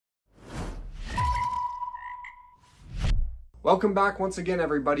Welcome back once again,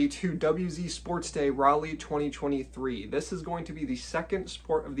 everybody, to WZ Sports Day Raleigh 2023. This is going to be the second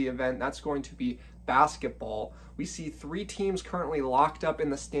sport of the event. That's going to be basketball. We see three teams currently locked up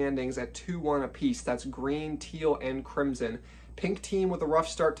in the standings at 2-1 apiece. That's green, teal, and crimson. Pink team with a rough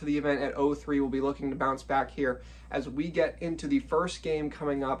start to the event at 0-3 will be looking to bounce back here as we get into the first game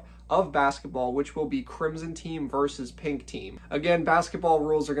coming up of basketball, which will be crimson team versus pink team. Again, basketball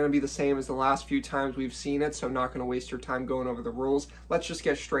rules are going to be the same as the last few times we've seen it, so I'm not going to waste your time going over the rules. Let's just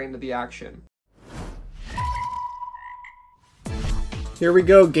get straight into the action. Here we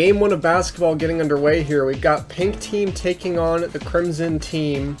go, game one of basketball getting underway here. We've got pink team taking on the crimson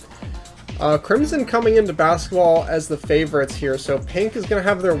team. Crimson coming into basketball as the favorites here, so pink is going to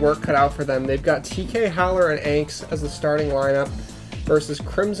have their work cut out for them. They've got TK, Howler, and Anks as the starting lineup versus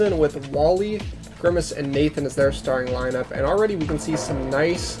Crimson with Wally, Grimace, and Nathan as their starting lineup. And already we can see some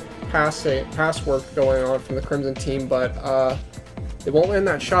nice pass work going on from the Crimson team, but they won't land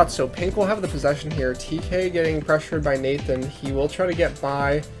that shot, so pink will have the possession here. TK getting pressured by Nathan. He will try to get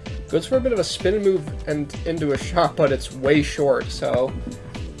by. Goes for a bit of a spin move and into a shot, but it's way short, so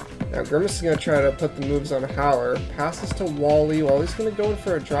now Grimace is going to try to put the moves on Howler. Passes to Wally. Wally's going to go in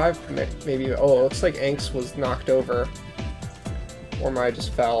for a drive maybe. Oh, it looks like Anks was knocked over. Or might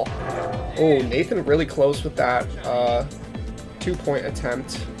just fell. Oh, Nathan really close with that two-point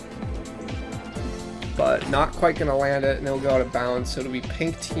attempt. But not quite going to land it, and it'll go out of bounds, so it'll be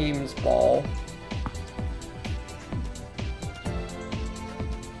pink team's ball.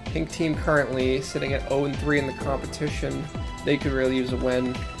 Pink team currently sitting at 0-3 in the competition. They could really use a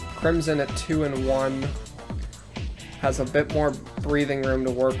win. Crimson at 2-1 has a bit more breathing room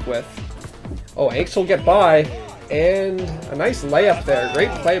to work with. Oh, Anks will get by, and a nice layup there.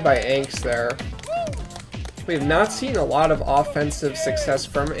 Great play by Anks there. We have not seen a lot of offensive success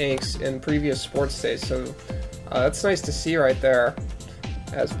from Anks in previous sports days, so that's nice to see right there,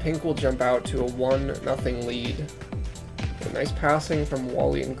 as pink will jump out to a 1-0 lead. A nice passing from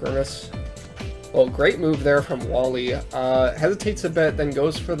Wally and Grimace. Well, great move there from Wally. Hesitates a bit, then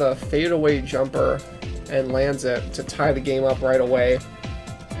goes for the fadeaway jumper and lands it to tie the game up right away.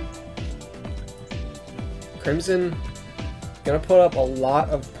 Crimson gonna put up a lot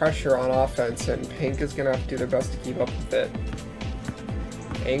of pressure on offense, and pink is gonna have to do their best to keep up with it.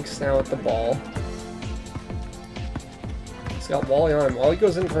 Anks now at the ball. He's got Wally on him. Wally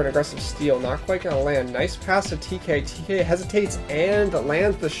goes in for an aggressive steal, not quite gonna land. Nice pass to TK. TK hesitates and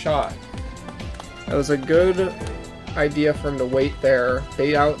lands the shot. That was a good idea for him to wait there,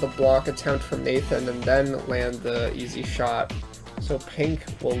 bait out the block attempt from Nathan, and then land the easy shot. So pink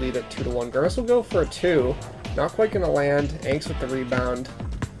will lead it 2-1. Grimace will go for a 2. Not quite going to land. Anks with the rebound.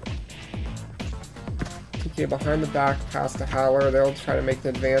 TK behind the back, pass to Howler. They'll try to make the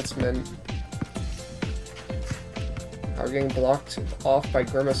advancement. Are getting blocked off by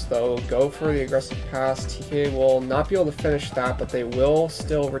Grimace though. Go for the aggressive pass. TK will not be able to finish that, but they will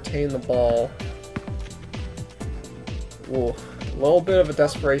still retain the ball. Ooh, a little bit of a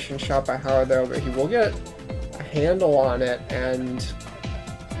desperation shot by Howard there, but he will get a handle on it, and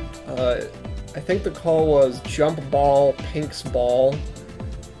I think the call was jump ball, pink's ball.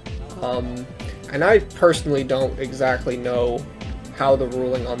 And I personally don't exactly know how the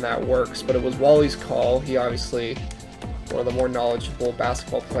ruling on that works, but it was Wally's call. He obviously one of the more knowledgeable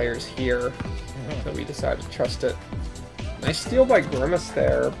basketball players here, so we decided to trust it. Nice steal by Grimace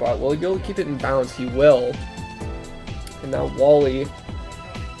there, but will he be able to keep it in bounds? He will. And now Wally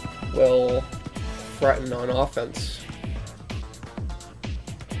will threaten on offense.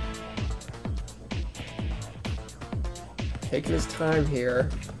 Taking his time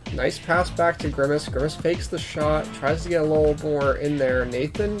here. Nice pass back to Grimace. Grimace fakes the shot, tries to get a little more in there.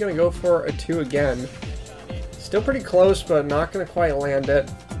 Nathan gonna go for a 2 again. Still pretty close, but not gonna quite land it.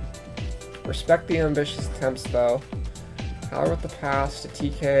 Respect the ambitious attempts though. Howard with the pass to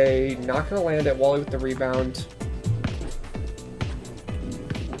TK. Not gonna land it. Wally with the rebound.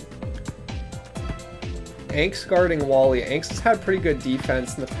 Anks guarding Wally. Anks has had pretty good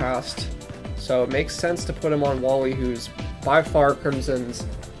defense in the past, so it makes sense to put him on Wally, who's by far Crimson's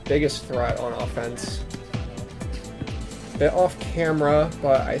biggest threat on offense. Bit off camera,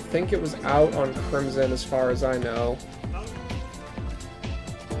 but I think it was out on Crimson as far as I know.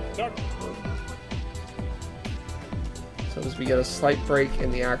 So as we get a slight break in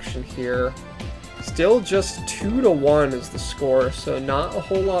the action here. Still just 2-1 is the score, so not a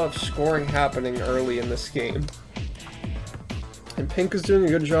whole lot of scoring happening early in this game. And pink is doing a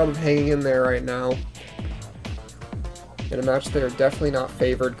good job of hanging in there right now. In a match that are definitely not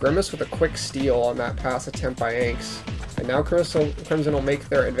favored. Grimace with a quick steal on that pass attempt by Anks. And now Crimson will make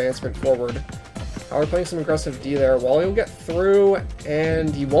their advancement forward. Howard playing some aggressive D there. Wally will get through,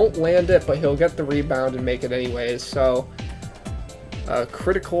 and he won't land it, but he'll get the rebound and make it anyways. So, a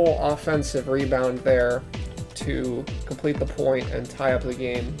critical offensive rebound there to complete the point and tie up the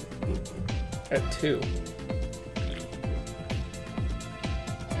game at 2.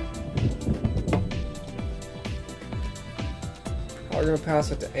 We're going to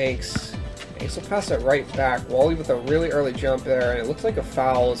pass it to Anks. Anks will pass it right back. Wally with a really early jump there, and it looks like a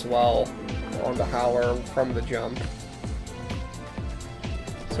foul as well on the Howler from the jump.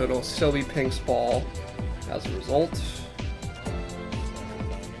 So it'll still be Pink's ball as a result.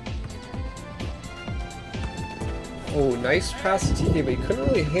 Oh, nice pass to TK, but he couldn't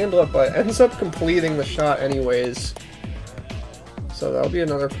really handle it, but ends up completing the shot anyways. So that'll be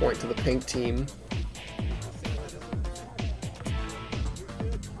another point to the Pink team.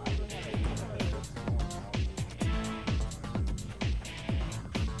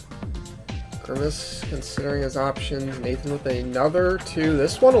 Grimace considering his options. Nathan with another 2.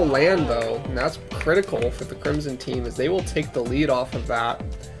 This one will land though, and that's critical for the Crimson team as they will take the lead off of that.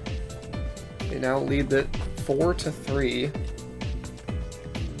 They now lead it 4-3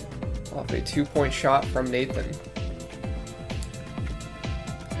 off a 2-point shot from Nathan.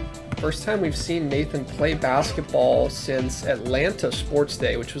 First time we've seen Nathan play basketball since Atlanta Sports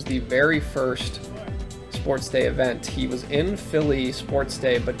Day, which was the very first Sports Day event. He was in Philly Sports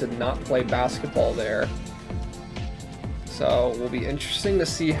Day but did not play basketball there. So it will be interesting to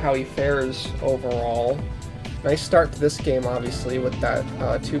see how he fares overall. Nice start to this game, obviously, with that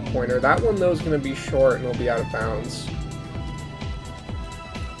 2-pointer. That one, though, is going to be short and will be out of bounds.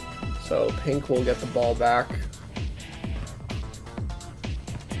 So Pink will get the ball back.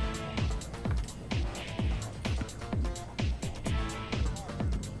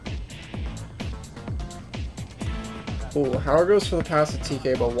 Ooh, Howard goes for the pass to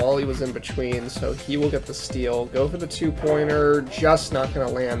TK, but Wally was in between, so he will get the steal. Go for the 2-pointer, just not going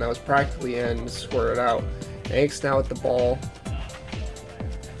to land. That was practically in, squirted out. Anks now with the ball.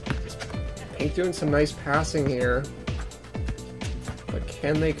 Pink doing some nice passing here. But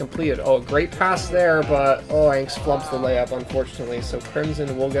can they complete it? Oh, great pass there, but Anks flumps the layup, unfortunately. So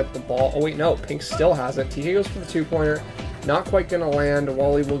Crimson will get the ball. Oh, wait, no. Pink still has it. TK goes for the 2-pointer. Not quite going to land.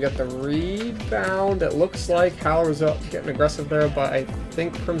 Wally will get the rebound. It looks like Howler's up getting aggressive there, but I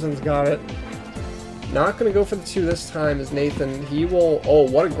think Crimson's got it. Not going to go for the 2 this time is Nathan. He will... Oh,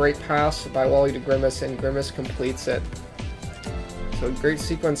 what a great pass by Wally to Grimace, and Grimace completes it. So great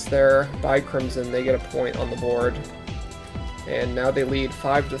sequence there by Crimson. They get a point on the board. And now they lead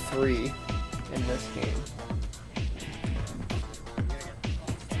 5-3 in this game.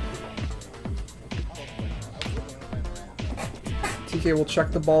 TK will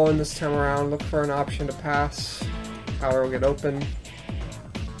check the ball in this time around, look for an option to pass. Howler will get open.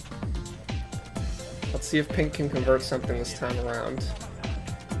 Let's see if Pink can convert something this time around.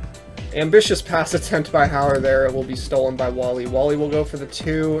 Ambitious pass attempt by Howler there. It will be stolen by Wally. Wally will go for the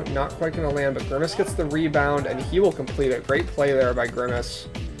 2. Not quite going to land, but Grimace gets the rebound, and he will complete it. Great play there by Grimace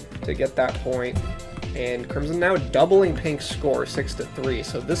to get that point. And Crimson now doubling Pink's score, 6-3.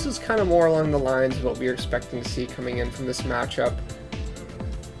 So this is kind of more along the lines of what we were expecting to see coming in from this matchup.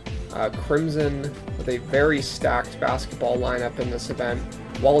 Crimson with a very stacked basketball lineup in this event.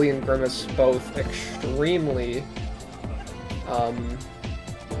 Wally and Grimace both extremely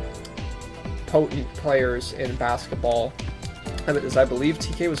potent players in basketball. As I believe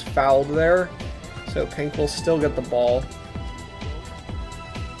TK was fouled there, so Pink will still get the ball.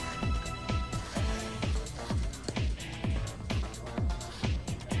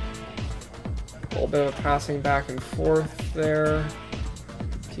 A little bit of passing back and forth there.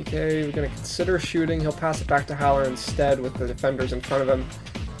 TK, we're going to consider shooting. He'll pass it back to Howler instead with the defenders in front of him.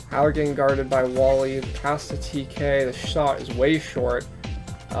 Howler getting guarded by Wally. Pass to TK. The shot is way short.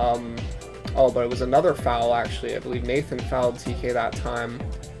 Oh, but it was another foul, actually. I believe Nathan fouled TK that time.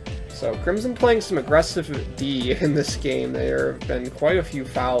 So Crimson playing some aggressive D in this game. There have been quite a few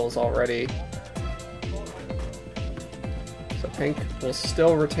fouls already. So Pink will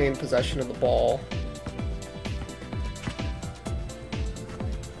still retain possession of the ball.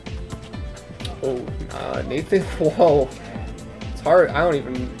 Oh, Nathan, whoa. It's hard. I don't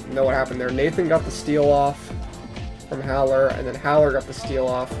even know what happened there. Nathan got the steal off from Howler, and then Howler got the steal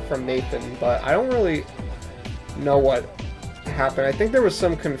off from Nathan, but I don't really know what happened. I think there was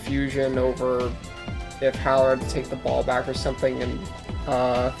some confusion over if Howler had to take the ball back or something, and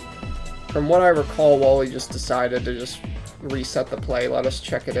from what I recall, Wally just decided to just reset the play, let us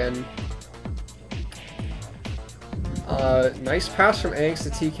check it in. Nice pass from Anks to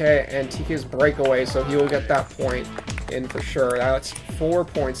TK, and TK's breakaway, so he will get that point. in for sure. That's 4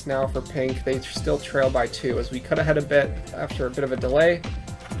 points now for Pink. They still trail by 2 as we cut ahead a bit after a bit of a delay.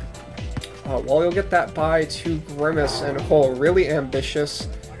 Wally will get that by to Grimace, and really ambitious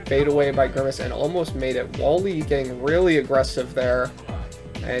fade away by Grimace and almost made it. Wally getting really aggressive there,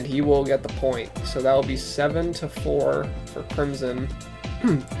 and he will get the point. So that will be 7-4 for Crimson.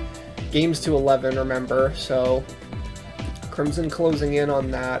 Games to 11, remember, so Crimson closing in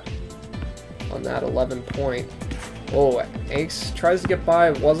on that 11 point. Oh, Anks tries to get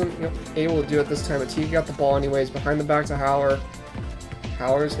by, wasn't able to do it this time, but T got the ball anyways, behind the back to Howler.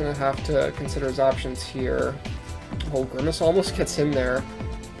 Howler's going to have to consider his options here. Oh, Grimace almost gets in there,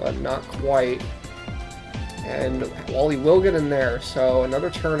 but not quite. And Wally will get in there, so another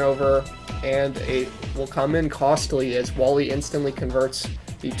turnover, and it will come in costly as Wally instantly converts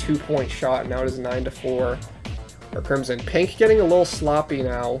the 2-point shot. Now it is 9-4 for Crimson. Pink getting a little sloppy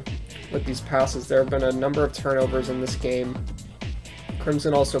now with these passes. There have been a number of turnovers in this game.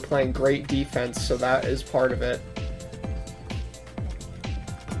 Crimson also playing great defense, so that is part of it.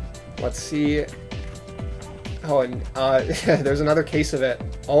 Let's see. Oh, and there's another case of it.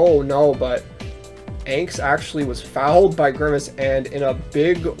 Oh no, but Anks actually was fouled by Grimace, and in a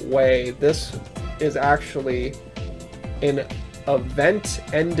big way. This is actually an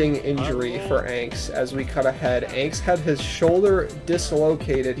event-ending injury for Anks as we cut ahead. Anks had his shoulder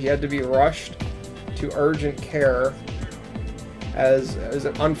dislocated. He had to be rushed to urgent care as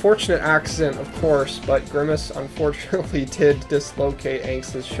an unfortunate accident, of course, but Grimace unfortunately did dislocate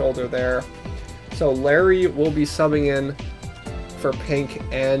Anks' shoulder there. So Larry will be subbing in for Pink,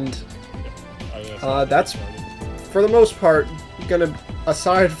 and that's, for the most part, gonna,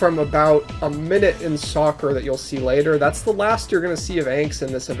 aside from about a minute in soccer that you'll see later, that's the last you're gonna see of Anks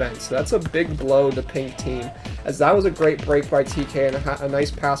in this event. So that's a big blow to Pink team, as that was a great break by TK and a nice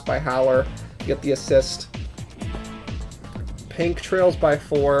pass by Howler to get the assist. Pink trails by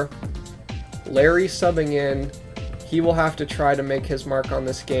 4. Larry subbing in. He will have to try to make his mark on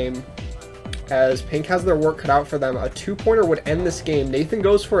this game, as Pink has their work cut out for them. A 2-pointer would end this game. Nathan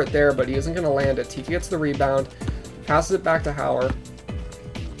goes for it there, but he isn't going to land it. TK gets the rebound, passes it back to Howler.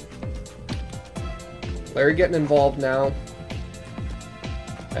 Larry getting involved now.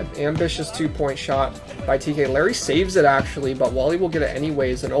 An ambitious 2-point shot by TK. Larry saves it actually, but Wally will get it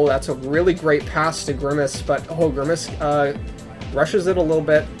anyways. And oh, that's a really great pass to Grimace, but oh, Grimace rushes it a little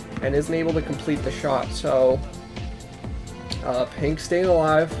bit and isn't able to complete the shot. So Pink staying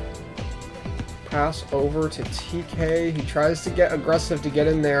alive. Pass over to TK. He tries to get aggressive to get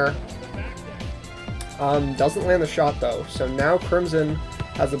in there. Doesn't land the shot though. So now Crimson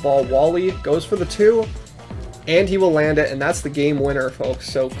has the ball. Wally goes for the 2, and he will land it, and that's the game winner, folks.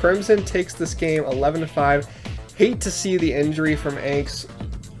 So Crimson takes this game 11-5. Hate to see the injury from Anks,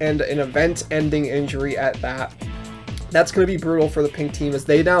 and an event-ending injury at that. That's going to be brutal for the Pink team, as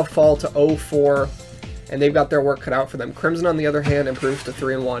they now fall to 0-4, and they've got their work cut out for them. Crimson, on the other hand, improves to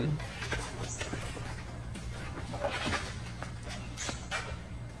 3-1.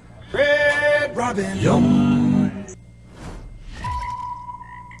 Red Robin. Yum.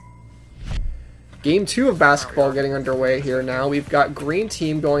 Game 2 of basketball getting underway here now. We've got Green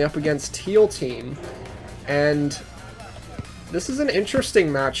team going up against Teal team, and this is an interesting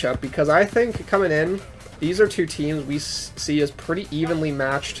matchup because I think coming in, these are two teams we see as pretty evenly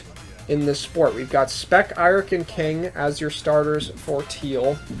matched in this sport. We've got Spec, Iric, and King as your starters for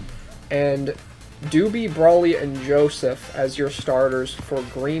Teal, and Doobie, Brawley, and Joseph as your starters for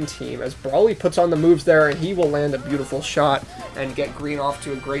Green team, as Brawley puts on the moves there, and he will land a beautiful shot and get Green off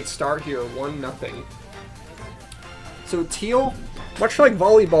to a great start here, 1-0. So Teal, much like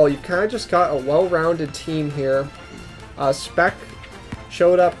volleyball, you've kind of just got a well-rounded team here. Spec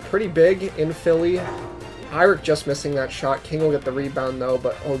showed up pretty big in Philly. Iric just missing that shot. King will get the rebound though,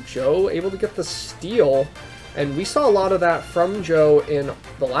 but oh, Joe able to get the steal. And we saw a lot of that from Joe in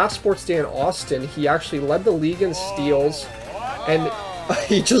the last sports day in Austin. He actually led the league in steals, and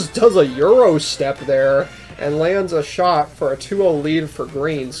he just does a Euro step there and lands a shot for a 2-0 lead for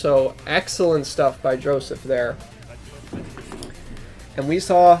Green. So excellent stuff by Joseph there. And we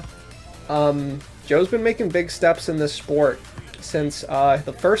saw Joe's been making big steps in this sport since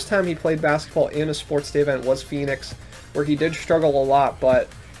the first time he played basketball in a sports day event was Phoenix, where he did struggle a lot, but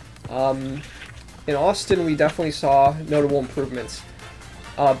in Austin, we definitely saw notable improvements.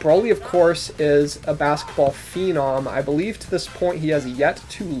 Brawley, of course, is a basketball phenom. I believe to this point he has yet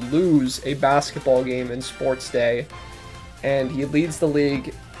to lose a basketball game in Sports Day, and he leads the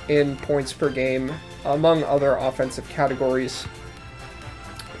league in points per game, among other offensive categories.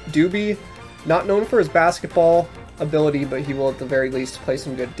 Doobie, not known for his basketball ability, but he will at the very least play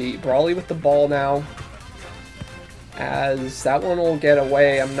some good D. Brawley with the ball now, as that one will get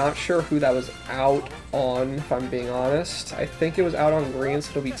away. I'm not sure who that was out on, if I'm being honest. I think it was out on green,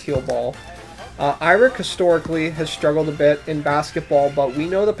 so it'll be teal ball. Iric historically has struggled a bit in basketball, but we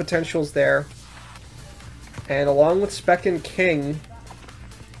know the potential's there. And along with Speck and King,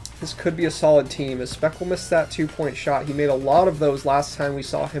 this could be a solid team, as Speck will miss that 2-point shot. He made a lot of those last time we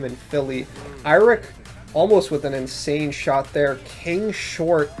saw him in Philly. Iric almost with an insane shot there. King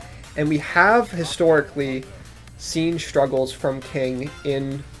short, and we have historically seen struggles from King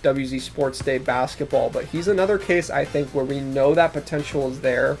in WZ Sports Day basketball, but he's another case, I think, where we know that potential is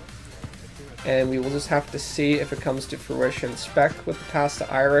there, and we will just have to see if it comes to fruition. Speck with the pass to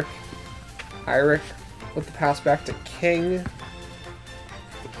Iric. Iric with the pass back to King.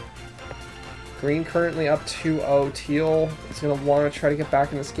 Green currently up 2-0. Teal is going to want to try to get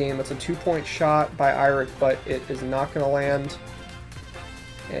back in this game. That's a 2-point shot by Iric, but it is not going to land.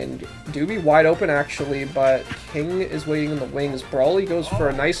 And Doobie wide open, actually, but King is waiting in the wings. Brawley goes for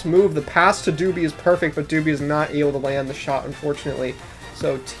a nice move. The pass to Doobie is perfect, but Doobie is not able to land the shot, unfortunately.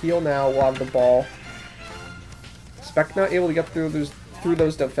 So Teal now will have the ball. Speck not able to get through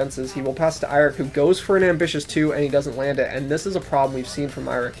those defenses. He will pass to Iric, who goes for an ambitious 2, and he doesn't land it. And this is a problem we've seen from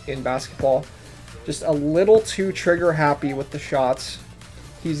Iric in basketball. Just a little too trigger happy with the shots.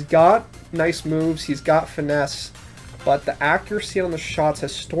 He's got nice moves, he's got finesse, but the accuracy on the shots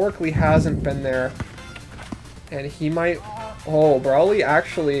historically hasn't been there. And he might... Oh, Brawley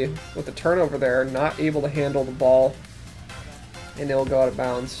actually, with the turnover there, not able to handle the ball. And it'll go out of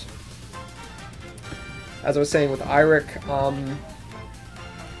bounds. As I was saying with Iric,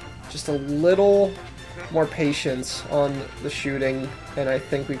 just a little more patience on the shooting, and I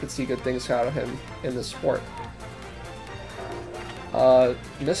think we could see good things out of him in this sport.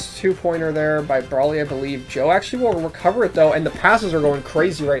 Missed 2-pointer there by Brawley, I believe. Joe actually will recover it, though, and the passes are going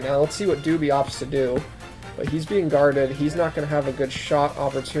crazy right now. Let's see what Doobie opts to do. But he's being guarded. He's not going to have a good shot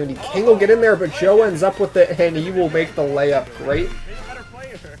opportunity. King will get in there, but Joe ends up with it, and he will make the layup.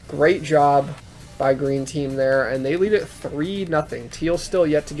 Great job by Green Team there, and they lead it 3-0. Teal still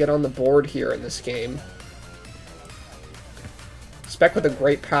yet to get on the board here in this game. Speck with a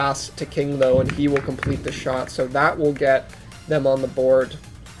great pass to King, though, and he will complete the shot, so that will get them on the board,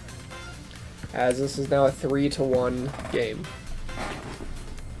 as this is now a 3-1 game.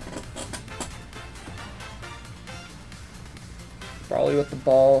 Brawley with the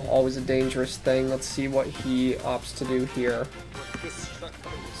ball, always a dangerous thing. Let's see what he opts to do here.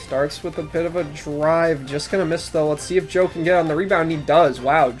 Starts with a bit of a drive, just gonna miss though. Let's see if Joe can get on the rebound. He does.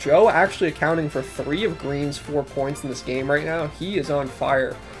 Wow, Joe actually accounting for 3 of Green's 4 points in this game right now. He is on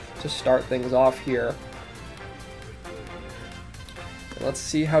fire to start things off here. Let's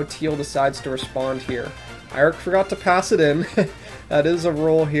see how Teal decides to respond here. Iric forgot to pass it in. That is a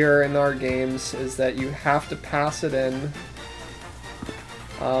rule here in our games, is that you have to pass it in.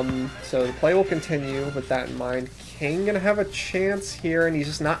 So the play will continue with that in mind. King gonna have a chance here, and he's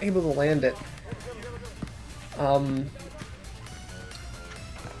just not able to land it. Hard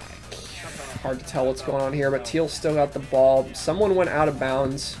to tell what's going on here, but Teal still got the ball. Someone went out of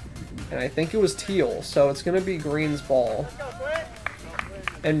bounds, and I think it was Teal, so it's gonna be Green's ball.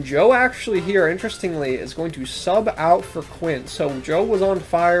 And Joe actually here, interestingly, is going to sub out for Quinn. So Joe was on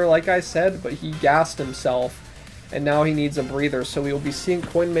fire, like I said, but he gassed himself. And now he needs a breather, so we will be seeing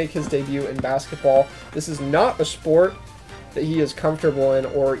Quinn make his debut in basketball. This is not a sport that he is comfortable in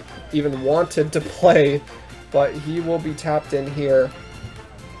or even wanted to play, but he will be tapped in here.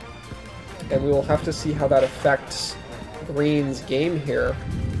 And we will have to see how that affects Green's game here,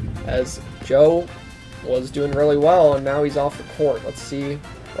 as Joe was doing really well, and now he's off the court. Let's see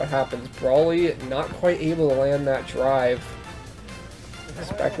what happens. Brawley not quite able to land that drive.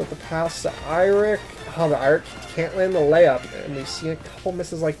 Back with the pass to Iric. Oh, the Iric can't land the layup, and we've seen a couple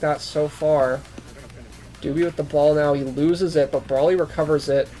misses like that so far. Doobie with the ball now. He loses it, but Brawley recovers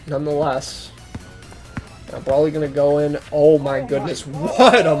it nonetheless. Now Brawley gonna go in. Oh my goodness,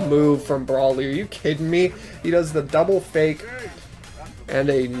 what a move from Brawley. Are you kidding me? He does the double fake and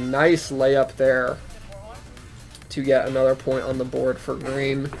a nice layup there to get another point on the board for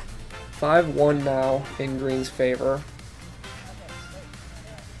Green. 5-1 now in Green's favor.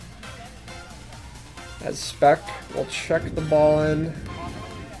 As Speck will check the ball in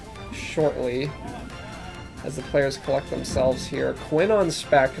shortly as the players collect themselves here. Quinn on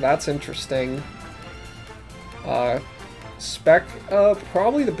Speck, that's interesting. Speck,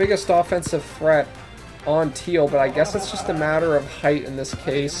 probably the biggest offensive threat on Teal, but I guess it's just a matter of height in this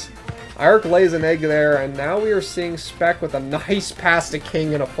case. Iric lays an egg there, and now we are seeing Speck with a nice pass to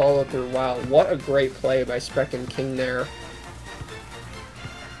King and a follow-through. Wow, what a great play by Speck and King there.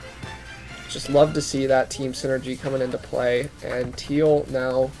 Just love to see that team synergy coming into play. And Teal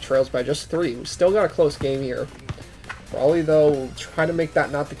now trails by just 3. We still got a close game here. Raleigh, though, will try to make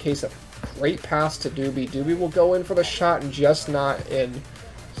that not the case. A great pass to Doobie. Doobie will go in for the shot and just not in.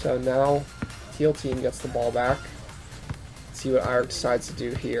 So now Teal team gets the ball back. Let's see what Irick decides to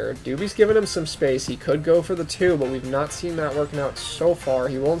do here. Doobie's giving him some space. He could go for the 2, but we've not seen that working out so far.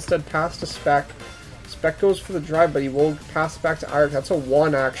 He will instead pass to Spec. Spec goes for the drive, but he will pass it back to Irick. That's a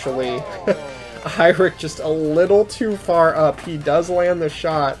 1, actually. Irick just a little too far up. He does land the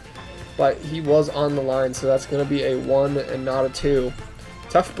shot, but he was on the line, so that's going to be a 1 and not a 2.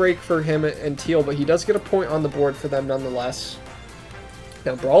 Tough break for him and Teal, but he does get a point on the board for them nonetheless.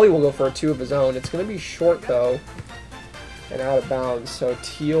 Now, Brawley will go for a 2 of his own. It's going to be short, though, and out of bounds, so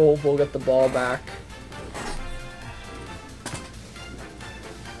Teal will get the ball back.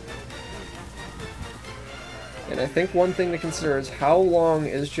 And I think one thing to consider is how long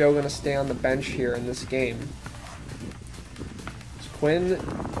is Joe going to stay on the bench here in this game? Quinn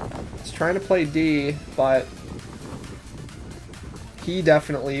is trying to play D, but he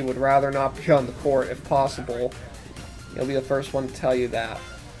definitely would rather not be on the court if possible. He'll be the first one to tell you that.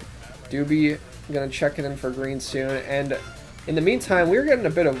 Doobie going to check it in for Green soon. And in the meantime, we're getting a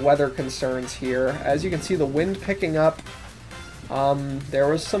bit of weather concerns here. As you can see, the wind picking up. There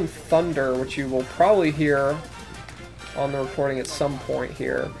was some thunder, which you will probably hear on the recording at some point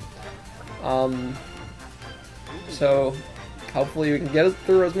here. So hopefully we can get it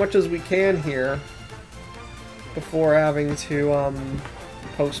through as much as we can here before having to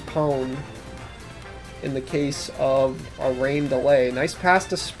postpone in the case of a rain delay. Nice pass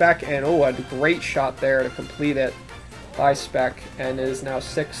to Spec, and oh, a great shot there to complete it by Spec, and it is now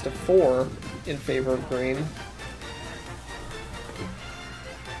 6-4 in favor of Green.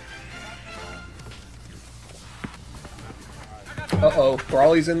 Uh-oh,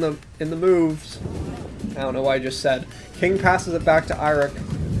 Brawley's in the moves. I don't know what I just said. King passes it back to Irick,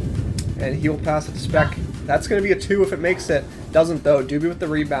 and he'll pass it to Spec. That's going to be a 2 if it makes it. Doesn't, though. Doobie with the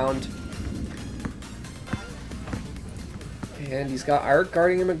rebound. And he's got Irick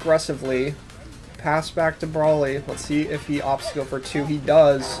guarding him aggressively. Pass back to Brawley. Let's see if he opts to go for 2. He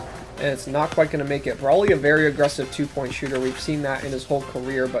does, and it's not quite going to make it. Brawley, a very aggressive 2-point shooter. We've seen that in his whole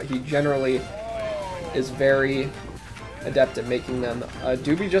career, but he generally is very adept at making them.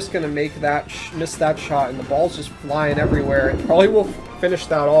 Doobie just going to make that miss that shot, and the ball's just flying everywhere. And probably will finish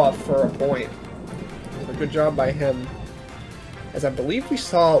that off for a point. A good job by him. As I believe we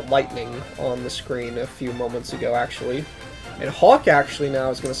saw lightning on the screen a few moments ago, actually. And Hawk actually now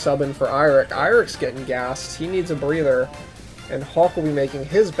is going to sub in for Irick. Irick's getting gassed. He needs a breather. And Hawk will be making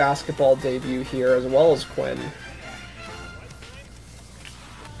his basketball debut here, as well as Quinn.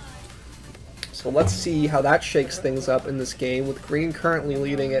 So let's see how that shakes things up in this game, with Green currently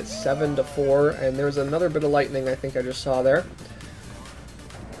leading at 7-4, and there's another bit of lightning I think I just saw there.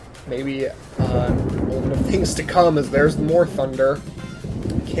 Maybe a little bit of things to come, as there's more thunder.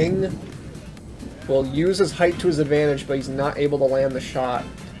 King will use his height to his advantage, but he's not able to land the shot.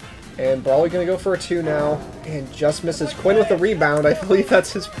 And Brawley going to go for a 2 now, and just misses. Quinn with the rebound. I believe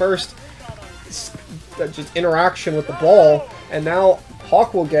that's his first just interaction with the ball, and now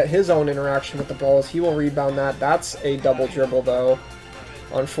Hawk will get his own interaction with the ball as he will rebound that. That's a double dribble, though.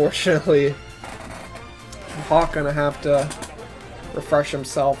 Unfortunately, Hawk gonna have to refresh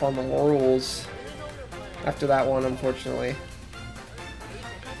himself on the rules after that one, unfortunately.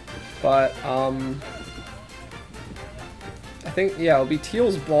 But I think, yeah, it'll be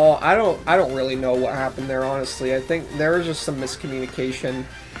Teal's ball. I don't really know what happened there, honestly. I think there was just some miscommunication.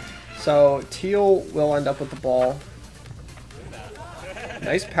 So Teal will end up with the ball.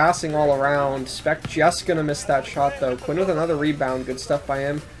 Nice passing all around. Spec just gonna miss that shot, though. Quinn with another rebound. Good stuff by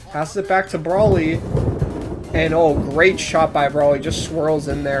him. Passes it back to Brawley. And oh, great shot by Brawley. Just swirls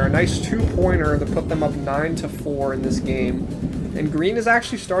in there. A nice 2-pointer to put them up 9-4 in this game. And Green is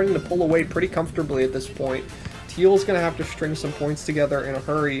actually starting to pull away pretty comfortably at this point. Teal's gonna have to string some points together in a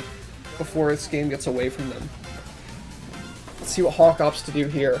hurry before this game gets away from them. Let's see what Hawk opts to do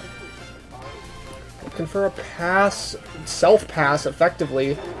here. Looking for a pass, self-pass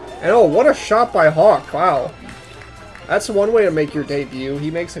effectively. And oh, what a shot by Hawk. Wow. That's one way to make your debut.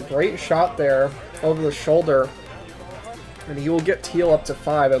 He makes a great shot there over the shoulder. And he will get Teal up to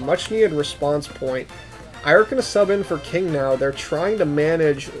 5. A much-needed response point. Irick going to sub in for King now. They're trying to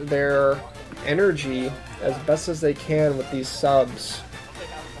manage their energy as best as they can with these subs.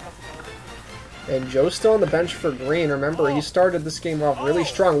 And Joe's still on the bench for Green. Remember, he started this game off really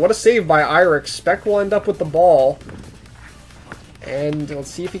strong. What a save by Irick. Spec will end up with the ball. And let's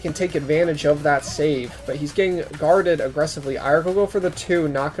see if he can take advantage of that save. But he's getting guarded aggressively. Irick will go for the 2.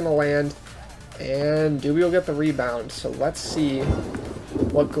 Not going to land. And Doobie will get the rebound. So let's see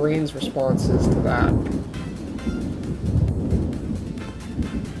what Green's response is to that.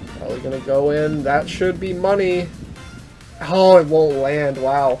 Probably going to go in. That should be money. Oh, it won't land.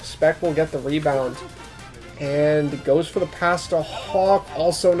 Wow. Spec will get the rebound. And goes for the pass to Hawk.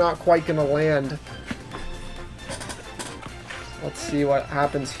 Also not quite going to land. Let's see what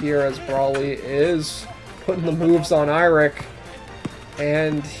happens here as Brawley is putting the moves on Iric.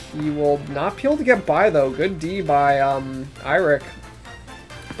 And he will not be able to get by, though. Good D by Iric.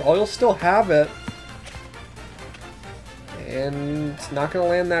 Brawley will still have it. And not going to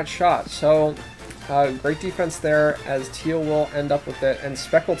land that shot. So, great defense there as Teal will end up with it. And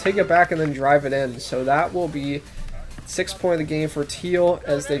Spec will take it back and then drive it in. So that will be 6 point of the game for Teal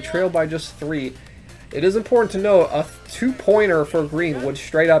as they trail by just 3. It is important to note, a 2-pointer for Green would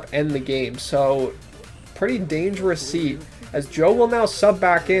straight up end the game. So, pretty dangerous seat. As Joe will now sub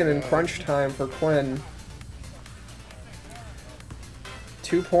back in crunch time for Glynne.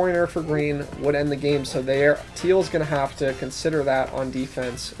 2-pointer for Green would end the game, so Teal's going to have to consider that on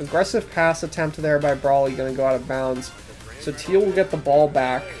defense. Aggressive pass attempt there by Brawley, going to go out of bounds. So Teal will get the ball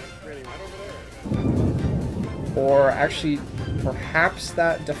back. Or actually, perhaps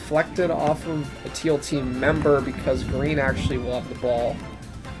that deflected off of a Teal team member because Green actually will have the ball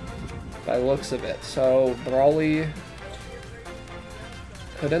by the looks of it. So Brawley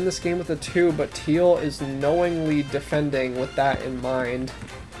could end this game with a 2, but Teal is knowingly defending with that in mind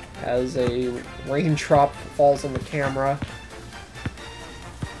as a raindrop falls on the camera.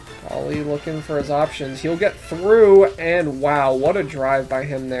 Brawley looking for his options. He'll get through, and wow, what a drive by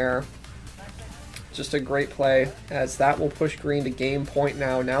him there. Just a great play, as that will push Green to game point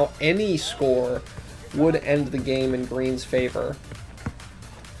now. Now any score would end the game in Green's favor.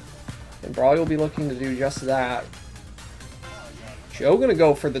 And Brawley will be looking to do just that. Joe gonna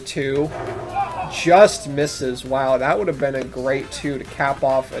go for the 2. Just misses. Wow, that would have been a great 2 to cap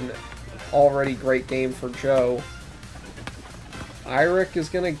off an already great game for Joe. Iric is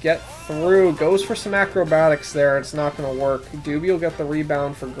gonna get through. Goes for some acrobatics there. It's not gonna work. Doobie will get the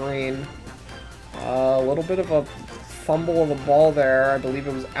rebound for Green. A little bit of a fumble of the ball there. I believe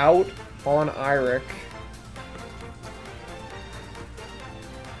it was out on Iric.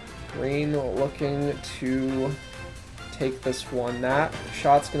 Green looking to take this one. That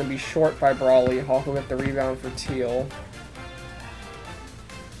shot's going to be short by Brawley. Hawk will get the rebound for Teal.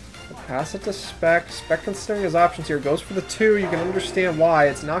 Pass it to Spec. Spec considering his options here. Goes for the 2. You can understand why.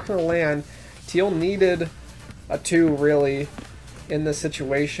 It's not going to land. Teal needed a 2, really, in this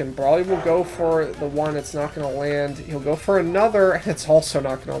situation. Brawley will go for the 1. It's not going to land. He'll go for another, and it's also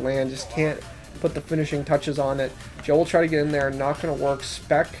not going to land. Just can't put the finishing touches on it. Joe will try to get in there. Not going to work.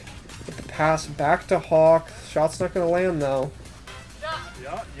 Spec with the pass back to Hawk. Shot's not going to land, though.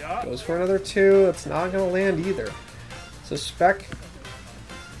 Goes for another 2. It's not going to land either. So Spec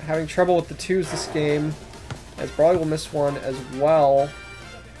having trouble with the 2s this game, as Brawley will miss one as well.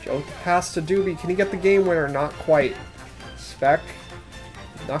 Joe with the pass to Doobie. Can he get the game winner? Not quite. Spec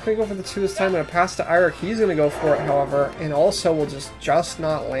not going to go for the 2 this time. Going to pass to Iric. He's going to go for it, however, and also will just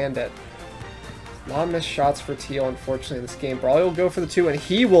not land it. A lot of missed shots for Teal, unfortunately, in this game. Brawley will go for the 2, and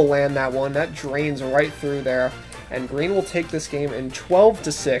he will land that one. That drains right through there. And Green will take this game in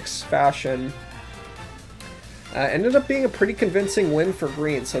 12-6 fashion. Ended up being a pretty convincing win for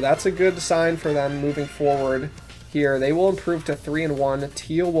Green, so that's a good sign for them moving forward here. They will improve to 3-1.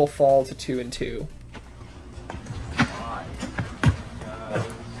 Teal will fall to 2-2.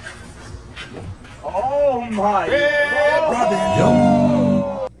 Oh my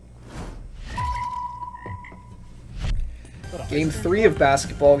God! Game 3 of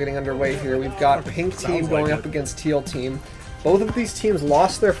basketball getting underway here. We've got Pink Team going up against Teal Team. Both of these teams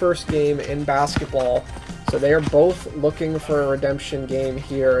lost their first game in basketball, so they are both looking for a redemption game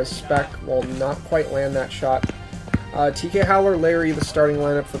here. Spec will not quite land that shot. TK Howler, Larry, the starting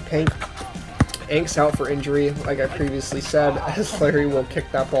lineup for Pink. Ank's out for injury, like I previously said, as Larry will kick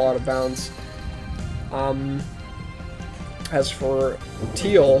that ball out of bounds. As for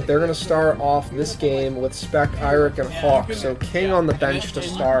Teal, they're going to start off this game with Spec, Iric, and Hawk. So King on the bench to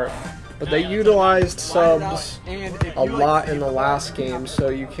start. But they utilized subs a lot in the last game, so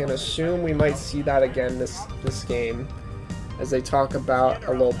you can assume we might see that again this game, as they talk about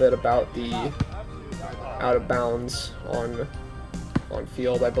a little bit about the out of bounds on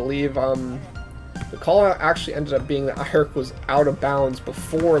field. I believe the call out actually ended up being that Iric was out of bounds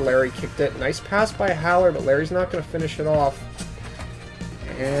before Larry kicked it. Nice pass by Howler, but Larry's not going to finish it off.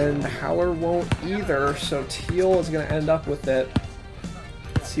 And Howler won't either, so Teal is going to end up with it.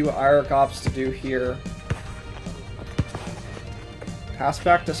 Let's see what Iric opts to do here. Pass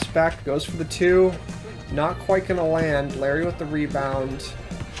back to Spec, goes for the 2. Not quite gonna land. Larry with the rebound.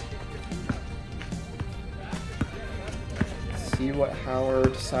 Let's see what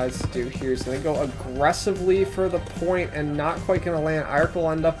Howard decides to do here. He's gonna go aggressively for the point and not quite gonna land. Irick will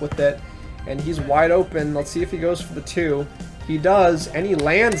end up with it, and he's wide open. Let's see if he goes for the 2. He does, and he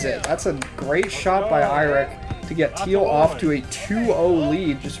lands it. That's a great shot by Irick to get Teal off to a 2-0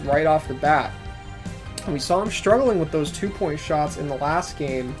 lead just right off the bat. And we saw him struggling with those 2-point shots in the last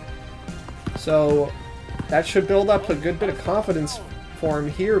game. So that should build up a good bit of confidence for him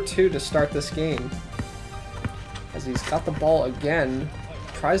here, too, to start this game. As he's got the ball again.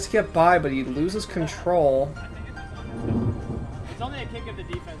 Tries to get by, but he loses control. It's only a kick if the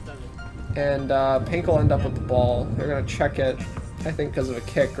defense does it. And Pink will end up with the ball. They're going to check it, I think, because of a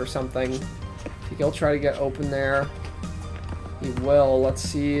kick or something. He'll try to get open there. He will. Let's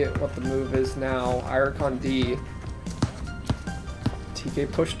see what the move is now. Irick on D.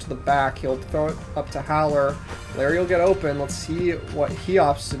 TK pushed to the back. He'll throw it up to Howler. Larry will get open. Let's see what he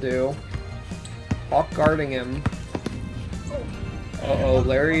opts to do. Hawk guarding him. Uh-oh,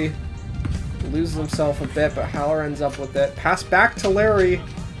 Larry loses himself a bit, but Howler ends up with it. Pass back to Larry,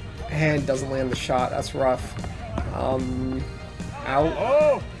 and doesn't land the shot. That's rough. Out.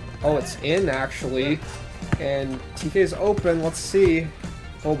 Oh, it's in, actually. And TK's open. Let's see.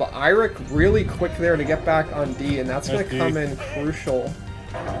 Oh, but Irick really quick there to get back on D, and that's going to come in crucial.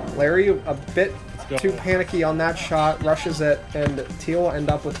 Larry a bit too panicky on that shot, rushes it, and Teal will end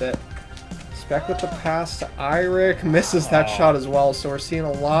up with it. Spec with the pass to Irick, misses that shot as well, so we're seeing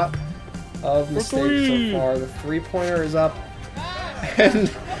a lot of mistakes so far. The three-pointer is up,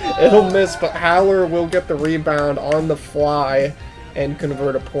 and it'll miss, but Howler will get the rebound on the fly and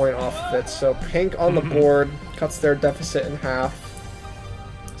convert a point off of it. So Pink on the board, cuts their deficit in half.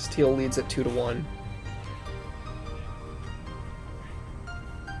 Teal leads it 2-1.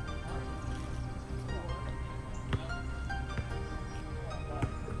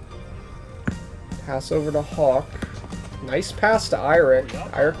 Pass over to Hawk. Nice pass to Irick.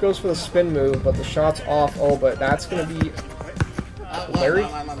 Irick goes for the spin move, but the shot's off. Oh, but that's going to be... Larry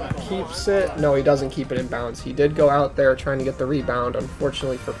keeps it. No, he doesn't keep it in bounds. He did go out there trying to get the rebound,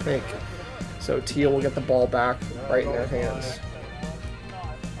 unfortunately for Pink. So Teal will get the ball back right in their hands.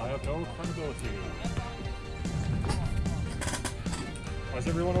 I have no credibility. Why's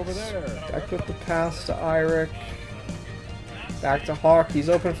everyone over there? Back with the pass to Irick. Back to Hawk. He's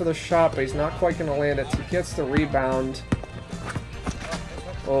open for the shot, but he's not quite going to land it. He gets the rebound.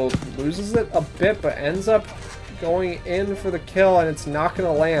 Oh, loses it a bit, but ends up going in for the kill, and it's not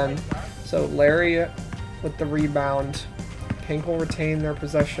going to land. So Larry with the rebound. Pink will retain their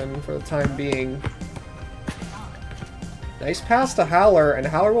possession for the time being. Nice pass to Howler, and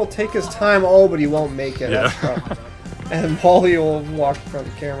Howler will take his time. Oh, but he won't make it. That's rough. And Paulie will walk in front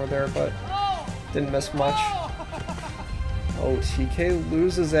of the camera there, but didn't miss much. Oh, TK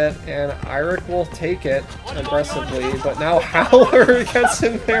loses it, and Irick will take it aggressively, but now Howler gets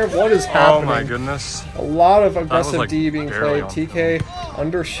in there. What is happening? Oh my goodness. A lot of aggressive like D being played. on. TK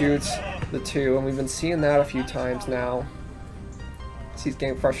undershoots the 2, and we've been seeing that a few times now. He's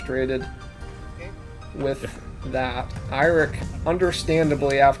getting frustrated with that. Irick,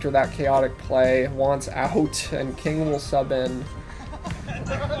 understandably, after that chaotic play, wants out, and King will sub in.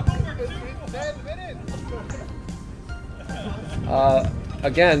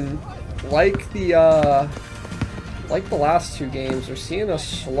 Again, like the last 2 games, we're seeing a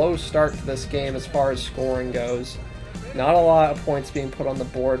slow start to this game as far as scoring goes. Not a lot of points being put on the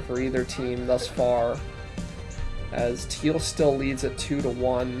board for either team thus far, as Teal still leads at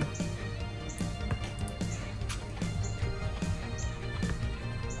 2-1.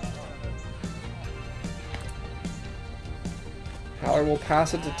 Howler will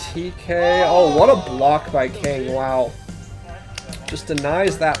pass it to TK. Oh, what a block by King. Wow. Just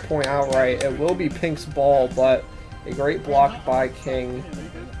denies that point outright. It will be Pink's ball, but a great block by King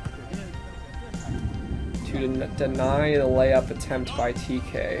to deny the layup attempt by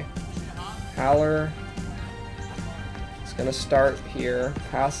TK. Howler is going to start here.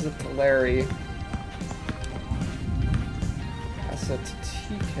 Passes it to Larry. Pass it to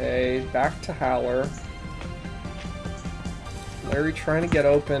TK. Back to Howler. Larry trying to get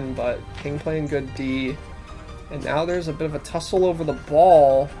open, but King playing good D. And now there's a bit of a tussle over the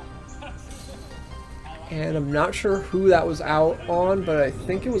ball. And I'm not sure who that was out on, but I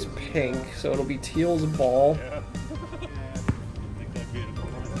think it was Pink, so it'll be Teal's ball.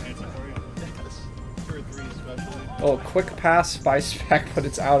 Oh, a quick pass by Spec, but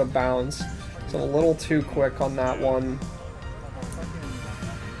it's out of bounds. So a little too quick on that one.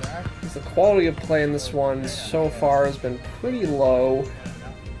 because the quality of play in this one so far has been pretty low.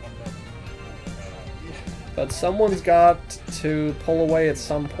 But someone's got to pull away at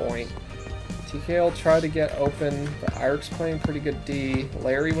some point. TK will try to get open, but Irik's playing pretty good D.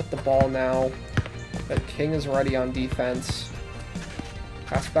 Larry with the ball now, but King is ready on defense.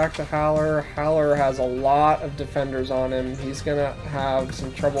 Pass back to Haller. Haller has a lot of defenders on him. He's gonna have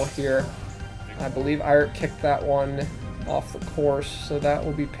some trouble here. I believe Irik kicked that one off the course, so that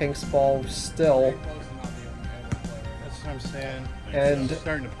will be Pink's ball still. That's what I'm saying. And it's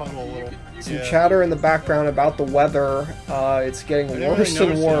starting to puddle a little. Some chatter in the background about the weather. It's getting worse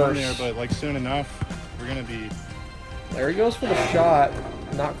and worse. There, but like soon enough, we're gonna be. Larry goes for the shot,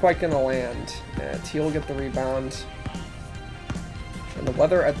 not quite gonna land. Teal will get the rebound. And the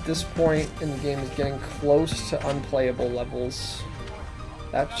weather at this point in the game is getting close to unplayable levels.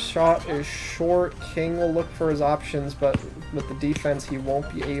 That shot is short. King will look for his options, but with the defense, he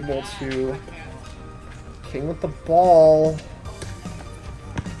won't be able to. King with the ball.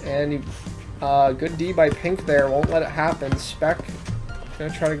 And good D by Pink there. Won't let it happen. Spec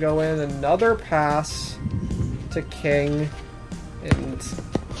gonna try to go in. Another pass to King. And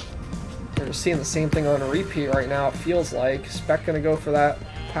we're just seeing the same thing on a repeat right now, it feels like. Spec gonna go for that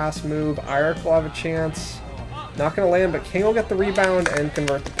pass move. Irik will have a chance. Not gonna land, but King will get the rebound and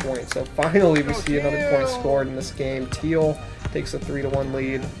convert the point. So finally we see another point scored in this game. Teal takes a 3-1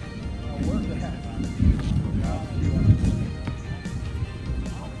 lead.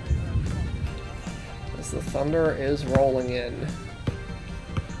 As the Thunder is rolling in.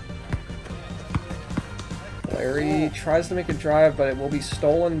 Larry tries to make a drive, but it will be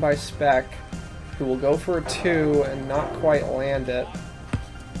stolen by Spec, who will go for a 2 and not quite land it.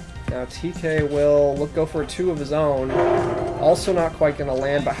 Now TK will go for a 2 of his own, also not quite going to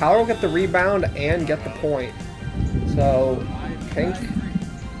land, but Howard will get the rebound and get the point. So Pink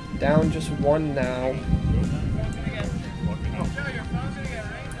down just 1 now,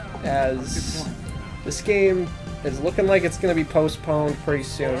 as this game is looking like it's going to be postponed pretty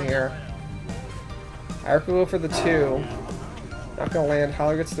soon here. Irik will go for the 2. Not going to land.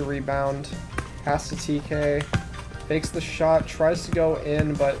 Haller gets the rebound. Pass to TK. Fakes the shot. Tries to go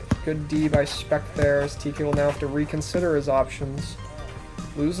in, but good D by Spec there, as TK will now have to reconsider his options.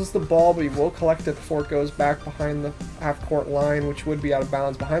 Loses the ball, but he will collect it before it goes back behind the half-court line, which would be out of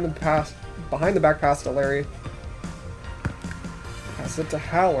bounds. Behind the back pass to Larry. Pass it to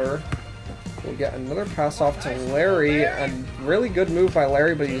Haller. We'll get another pass off to Larry. A really good move by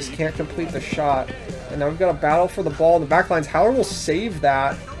Larry, but he just can't complete the shot. And now we've got a battle for the ball in the backlines. Haller will save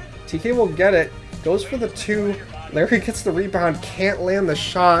that. TK will get it. Goes for the 2. Larry gets the rebound. Can't land the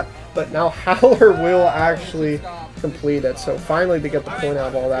shot. But now Haller will actually complete it. So finally they get the point out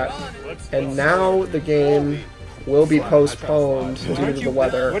of all that. And now the game will be postponed due to the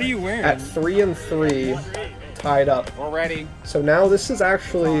weather. What are you wearing? At 3-3, tied up. We're ready. So now this is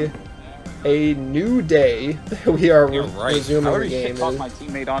actually a new day. We are resuming the game.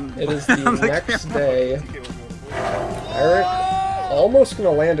 It is the next day. Irik almost going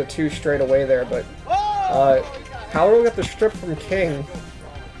to land a 2 straight away there, but Haller will get the strip from King.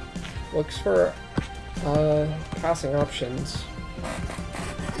 Looks for passing options.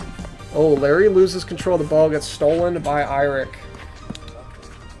 Oh, Larry loses control of the ball, gets stolen by Irik.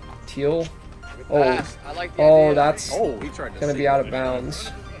 Teal. Oh, that's going to be out of bounds.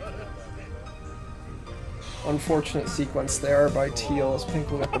 Unfortunate sequence there by Teal as Pink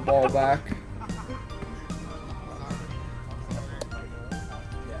will get the ball back.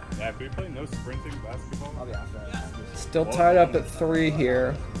 Yeah, if we play no sprinting basketball. Still tied up at 3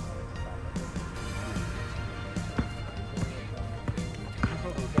 here.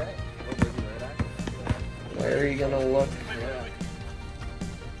 Larry gonna look.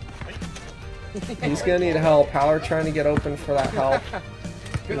 He's gonna need help. Haller trying to get open for that help.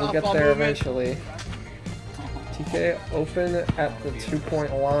 We'll get there eventually. TK open at the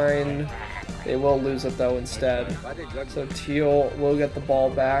 2-point line. They will lose it though instead. So Teal will get the ball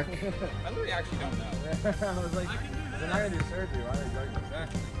back. I literally actually don't know. I was like, they're not going to do surgery. Why are they going to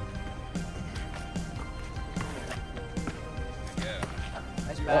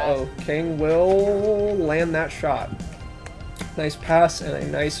that? Uh-oh. King will land that shot. Nice pass and a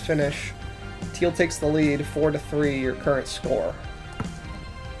nice finish. Teal takes the lead, 4-3, your current score.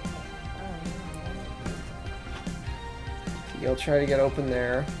 He'll try to get open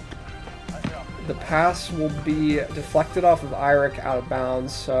there. The pass will be deflected off of Irik out of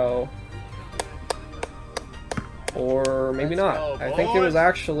bounds, so... Or maybe not. I think it was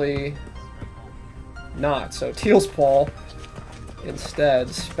actually not. So Teal's ball instead.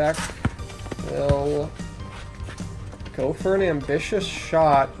 Spec will Go for an ambitious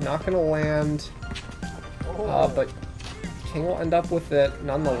shot. Not going to land. But King will end up with it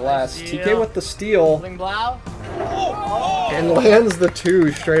nonetheless. TK with the steal. And lands the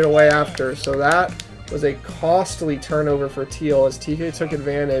 2 straight away after. So that was a costly turnover for Teal as TK took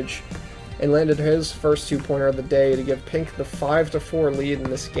advantage and landed his first 2-pointer of the day to give Pink the 5-4 lead in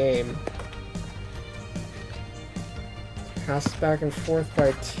this game. Passed back and forth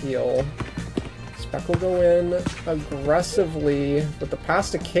by Teal. Spec will go in aggressively with the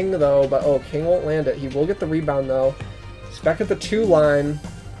pass to King though, but oh, King won't land it. He will get the rebound though. Spec at the 2 line,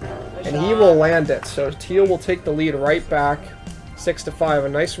 and he will land it. So Teal will take the lead right back, 6-5. A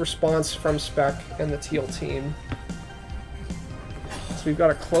nice response from Spec and the Teal team. So we've got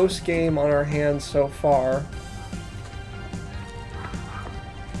a close game on our hands so far.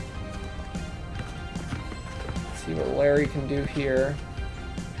 Let's see what Larry can do here.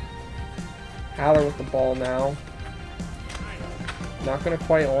 Haller with the ball now. Not going to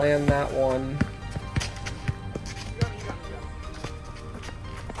quite land that one.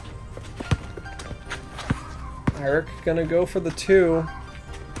 Eric gonna go for the 2.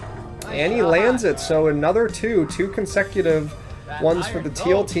 And he lands it, so another 2 consecutive ones for the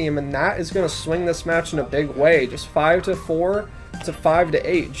Teal team, and that is gonna swing this match in a big way. Just 5-4 to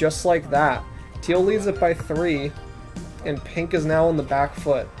 5-8, just like that. Teal leads it by 3, and Pink is now on the back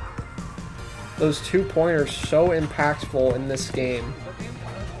foot. Those 2-pointers so impactful in this game.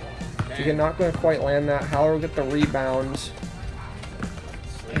 You're not going to quite land that. Haller will get the rebound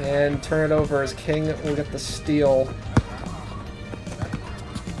and turn it over as King will get the steal.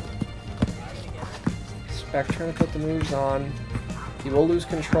 Spec trying to put the moves on. He will lose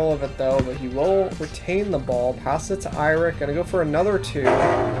control of it though, but he will retain the ball. Pass it to Iric. Gonna go for another 2.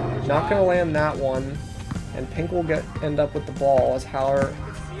 Not gonna land that one. And Pink will end up with the ball as Haller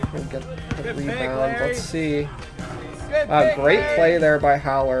will get the rebound. Let's see. Great play there by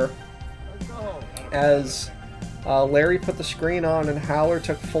Haller. As Larry put the screen on and Haller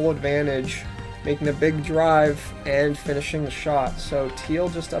took full advantage, making a big drive and finishing the shot. So Teal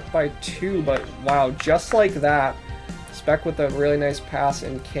just up by 2, but wow, just like that. Spec with a really nice pass,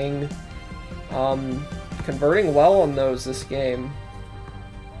 and King converting well on those this game.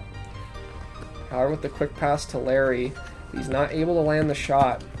 Haller with the quick pass to Larry. He's not able to land the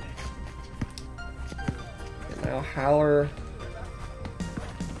shot. And now Haller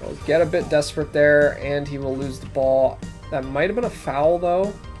will get a bit desperate there, and he will lose the ball. That might have been a foul,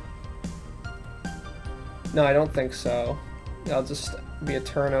 though. No, I don't think so. That'll just be a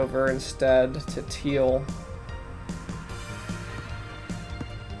turnover instead to Teal.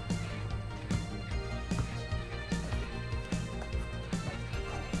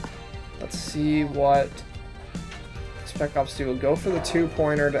 Let's see what Spec Ops do. We'll go for the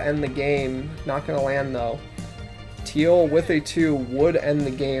 2-pointer to end the game. Not going to land, though. Teal with a 2 would end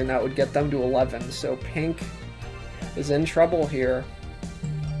the game. That would get them to 11. So Pink is in trouble here.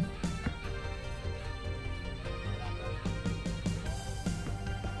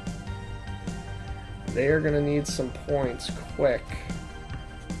 They are going to need some points quick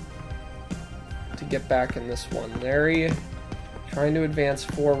to get back in this one. Larry trying to advance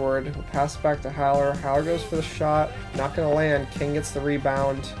forward. We'll pass it back to Haller. Haller goes for the shot. Not going to land. King gets the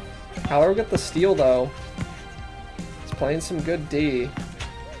rebound. Haller will get the steal, though. He's playing some good D.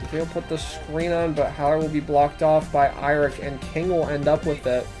 He'll put the screen on, but Haller will be blocked off by Iric, and King will end up with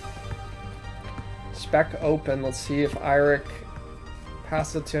it. Spec open. Let's see if Iric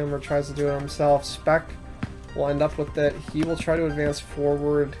passes it to him or tries to do it himself. Spec will end up with it. He will try to advance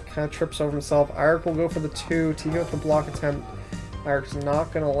forward. Kind of trips over himself. Iric will go for the 2. TK with the block attempt. Iric's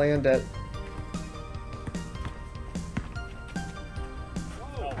not going to land it.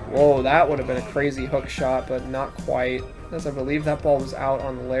 Whoa, that would have been a crazy hook shot, but not quite, as I believe that ball was out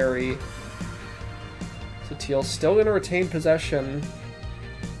on Larry. So Teal's still going to retain possession.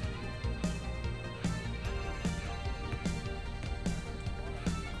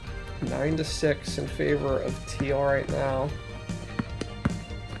 Nine to 6 in favor of Teal right now.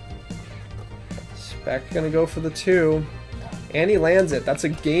 Spec going to go for the 2. And he lands it. That's a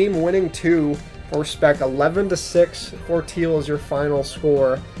game-winning 2 for Spec. 11-6 for Teal is your final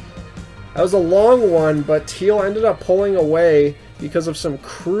score. That was a long one, but Teal ended up pulling away because of some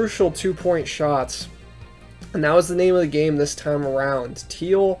crucial 2-point shots. And that was the name of the game this time around.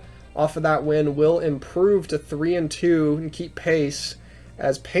 Teal, off of that win, will improve to 3-2 and keep pace,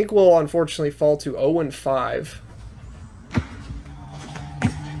 as Pink will unfortunately fall to 0-5.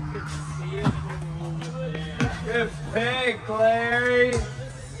 Good pick, Larry.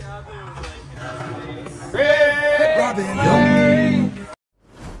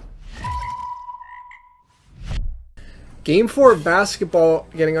 Game 4 of basketball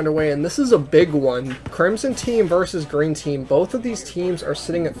getting underway, and this is a big one. Crimson team versus Green team. Both of these teams are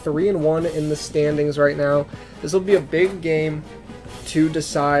sitting at 3-1 in the standings right now. This will be a big game to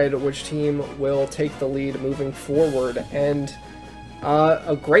decide which team will take the lead moving forward. And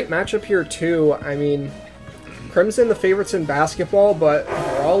a great matchup here too. I mean, Crimson the favorites in basketball, but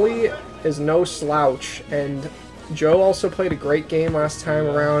Raleigh is no slouch. And Joe also played a great game last time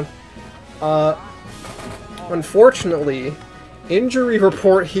around. Unfortunately, injury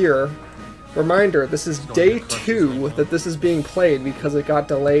report here. Reminder, this is day 2 that this is being played because it got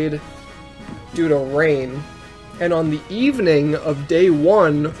delayed due to rain. And on the evening of day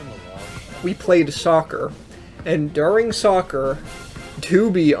 1, we played soccer. And during soccer,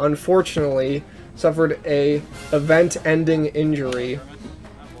 Doobie, unfortunately, suffered a event-ending injury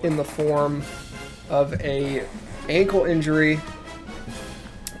in the form of a ankle injury,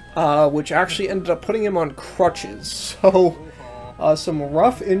 which actually ended up putting him on crutches. So, some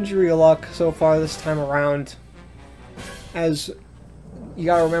rough injury luck so far this time around. As you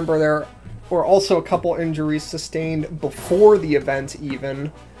gotta remember, there were also a couple injuries sustained before the event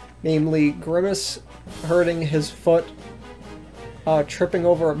even. Namely, Grimace hurting his foot, tripping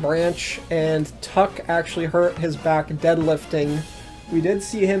over a branch, and Tuck actually hurt his back deadlifting. We did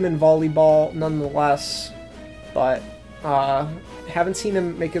see him in volleyball nonetheless, but haven't seen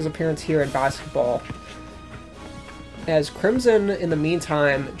him make his appearance here in basketball. As Crimson, in the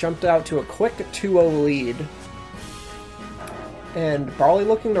meantime, jumped out to a quick 2-0 lead. And Barley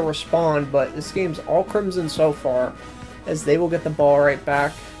looking to respond, but this game's all Crimson so far, as they will get the ball right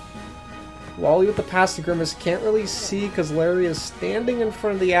back. Wally with the pass to Grimace, can't really see because Larry is standing in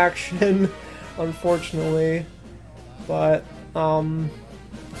front of the action, unfortunately. But,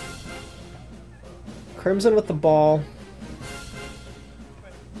 Crimson with the ball.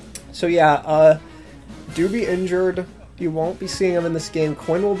 So yeah, Doobie injured. You won't be seeing him in this game.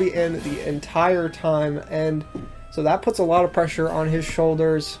 Quinn will be in the entire time, and so that puts a lot of pressure on his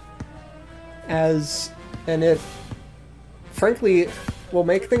shoulders. And it, frankly, will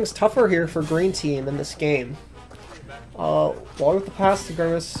make things tougher here for Green Team in this game. Wally with the pass to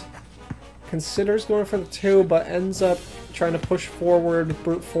Grimace. Considers going for the 2, but ends up trying to push forward,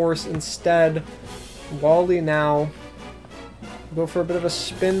 brute force instead. Wally now go for a bit of a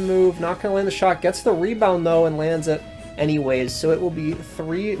spin move, not going to land the shot, gets the rebound though and lands it anyways, so it will be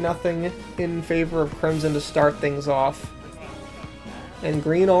 3-0 in favor of Crimson to start things off. And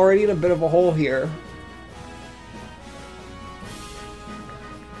Green already in a bit of a hole here.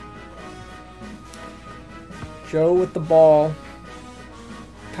 Joe with the ball,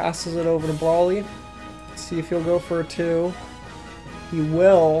 passes it over to Brawley. Let's see if he'll go for a 2. He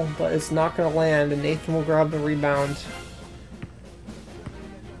will, but it's not going to land, and Nathan will grab the rebound.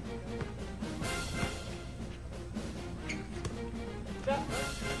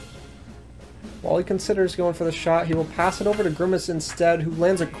 While he considers going for the shot, he will pass it over to Grimace instead, who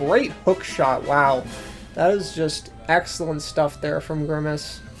lands a great hook shot. Wow, that is just excellent stuff there from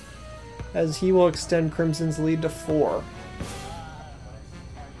Grimace, as he will extend Crimson's lead to 4.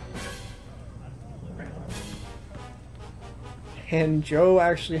 And Joe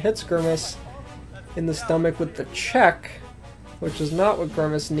actually hits Grimace in the stomach with the check, which is not what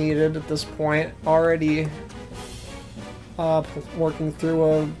Grimace needed at this point. Already working through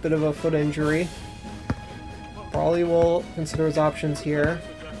a bit of a foot injury. Brawley will consider his options here.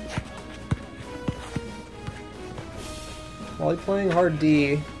 Brawley playing hard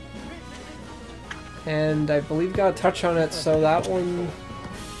D. And I believe got a touch on it, so that one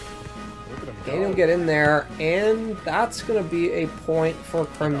Daniel get in there, and that's going to be a point for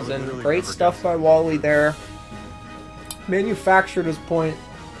Crimson. Great stuff by Wally there. Manufactured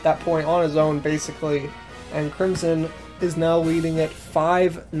that point on his own, basically, and Crimson is now leading at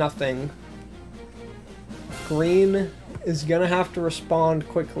 5-0. Green is going to have to respond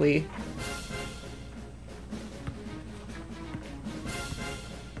quickly.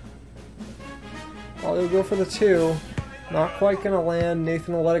 Wally will go for the 2. Not quite going to land.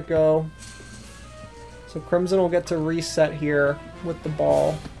 Nathan will let it go. So Crimson will get to reset here with the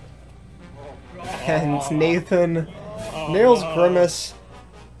ball. And Nathan nails Grimace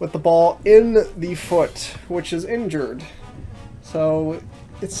with the ball in the foot, which is injured. So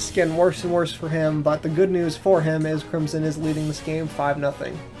it's getting worse and worse for him, but the good news for him is Crimson is leading this game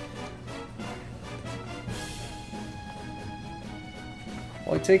 5-0.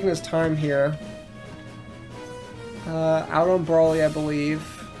 While he's taking his time here. Out on Brawley, I believe.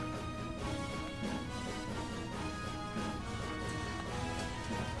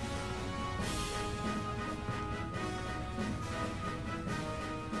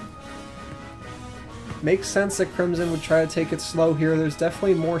 Makes sense that Crimson would try to take it slow here. There's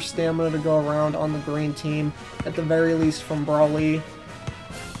definitely more stamina to go around on the green team, at the very least from RALEIGH.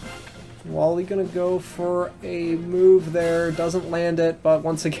 Wally gonna go for a move there, doesn't land it, but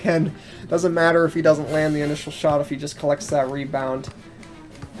once again, doesn't matter if he doesn't land the initial shot if he just collects that rebound.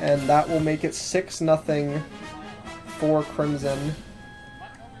 And that will make it 6-0 for Crimson,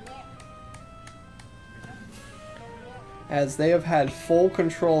 as they have had full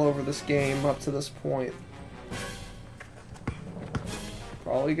control over this game up to this point.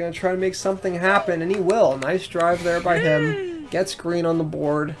 Probably gonna try to make something happen, and he will. Nice drive there by him. Gets green on the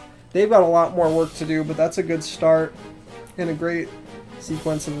board. They've got a lot more work to do, but that's a good start and a great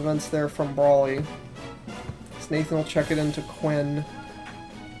sequence of events there from RALEIGH. So Nathan will check it into Quinn.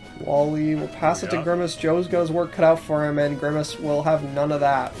 Wally will pass it to Grimace. Joe's got his work cut out for him, and Grimace will have none of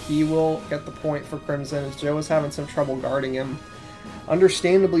that. He will get the point for Crimson, as Joe is having some trouble guarding him.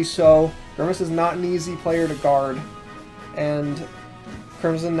 Understandably so. Grimace is not an easy player to guard, and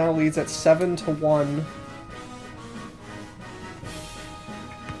Crimson now leads at 7-1.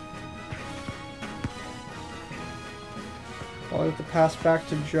 Wally with the pass back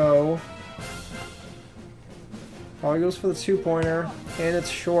to Joe. Wally goes for the two-pointer, and it's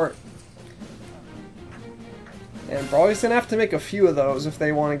short. And Brawley's going to have to make a few of those if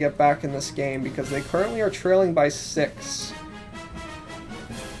they want to get back in this game, because they currently are trailing by 6.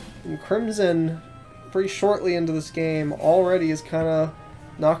 And Crimson, pretty shortly into this game, already is kind of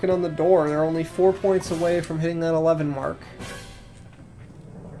knocking on the door. They're only 4 points away from hitting that 11 mark.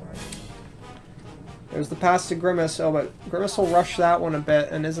 There's the pass to Grimace. Oh, but Grimace will rush that one a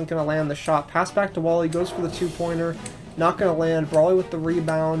bit and isn't going to land the shot. Pass back to Wally. Goes for the two-pointer. Not going to land. Brawley with the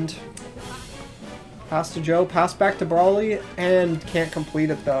rebound. Pass to Joe. Pass back to Brawley. And can't complete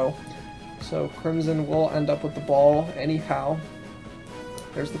it, though. So Crimson will end up with the ball anyhow.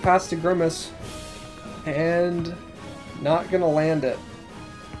 There's the pass to Grimace. And not going to land it.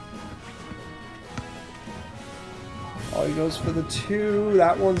 He goes for the 2.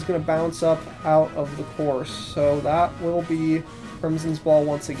 That one's going to bounce up out of the course. So that will be Crimson's ball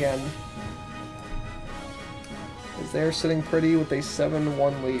once again, as they're sitting pretty with a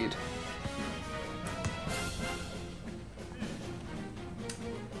 7-1 lead.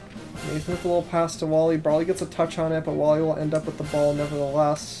 Nathan with a little pass to Wally. Brawley gets a touch on it, but Wally will end up with the ball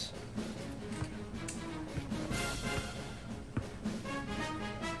nevertheless.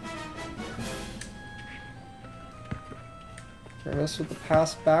 Grimace with the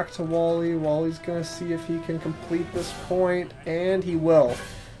pass back to Wally. Wally's going to see if he can complete this point, and he will.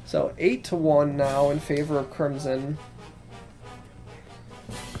 So 8-1 now in favor of Crimson,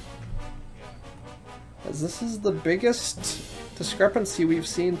 as this is the biggest discrepancy we've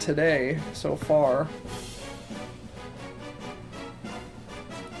seen today so far.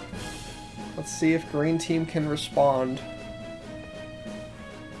 Let's see if Green Team can respond.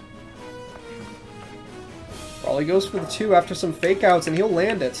 He goes for the 2 after some fake outs, and he'll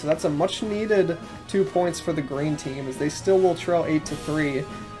land it. So that's a much needed 2 points for the green team, as they still will trail 8-3.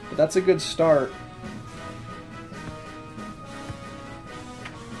 But that's a good start.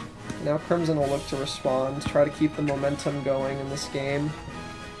 Now Crimson will look to respond, try to keep the momentum going in this game.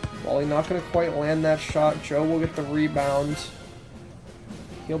 Wally not going to quite land that shot. Joe will get the rebound.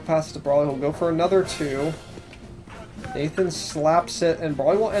 He'll pass to Brawley. He'll go for another 2. Nathan slaps it, and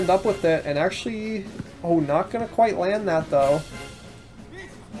Brawley will end up with it, and actually... Oh, not going to quite land that, though.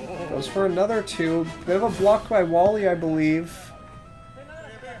 Goes for another 2. Bit of a block by Wally, I believe.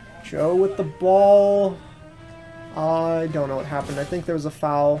 Joe with the ball. I don't know what happened. I think there was a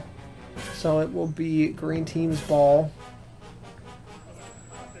foul. So it will be Green Team's ball.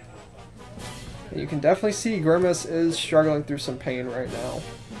 And you can definitely see Grimace is struggling through some pain right now.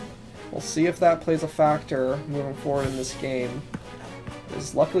 We'll see if that plays a factor moving forward in this game.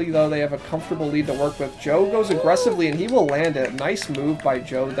 Luckily, though, they have a comfortable lead to work with. Joe goes aggressively, and he will land it. Nice move by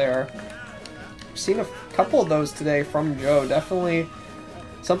Joe there. I've seen a couple of those today from Joe. Definitely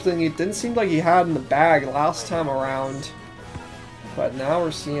something it didn't seem like he had in the bag last time around. But now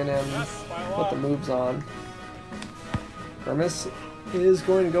we're seeing him put the moves on. Grimace is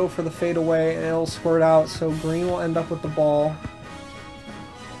going to go for the fadeaway, and it'll squirt out, so Green will end up with the ball.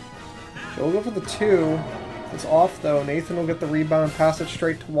 Joe will go for the 2. It's off, though. Nathan will get the rebound and pass it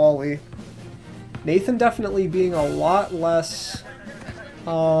straight to Wally. Nathan definitely being a lot less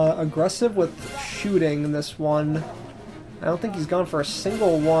aggressive with shooting in this one. I don't think he's gone for a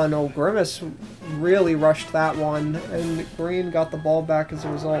single one. Oh, Grimace really rushed that one, and Green got the ball back as a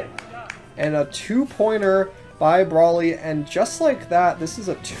result. And a 2-pointer by Brawley, and just like that, this is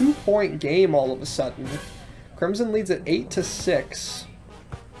a 2-point game all of a sudden. Crimson leads at 8-6.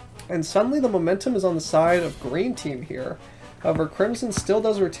 And suddenly the momentum is on the side of green team here. However, Crimson still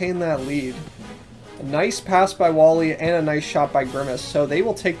does retain that lead. A nice pass by Wally and a nice shot by Grimace, so they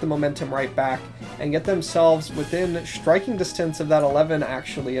will take the momentum right back and get themselves within striking distance of that 11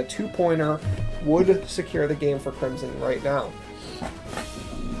 actually. A 2-pointer would secure the game for Crimson right now.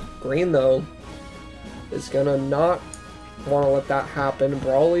 Green, though, is going to not want to let that happen.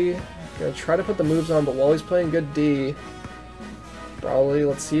 Brawley going to try to put the moves on, but Wally's playing good D. Brawley,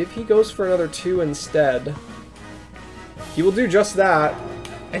 let's see if he goes for another 2 instead. He will do just that,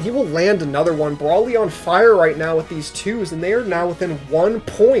 and he will land another one. Brawley on fire right now with these 2s, and they are now within 1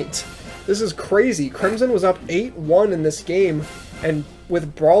 point. This is crazy. Crimson was up 8-1 in this game, and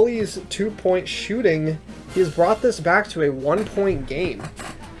with Brawley's 2-point shooting, he has brought this back to a 1-point game.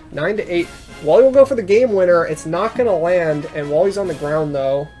 9-8. Wally will go for the game winner. It's not going to land, and Wally's on the ground,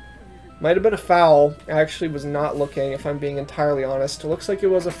 though. Might have been a foul. I actually was not looking, if I'm being entirely honest. It looks like it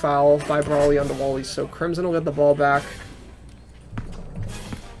was a foul by Brawley onto Wally, so Crimson will get the ball back.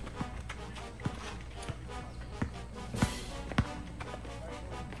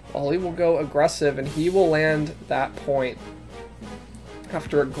 Wally will go aggressive, and he will land that point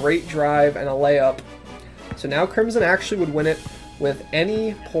after a great drive and a layup. So now Crimson actually would win it with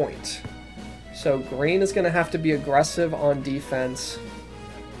any point. So Green is going to have to be aggressive on defense.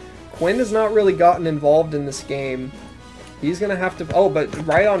 Quinn has not really gotten involved in this game. He's going to have to... Oh, but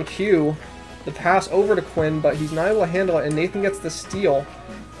right on cue, the pass over to Quinn, but he's not able to handle it, and Nathan gets the steal.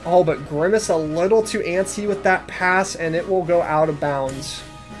 Oh, but Grimace a little too antsy with that pass, and it will go out of bounds.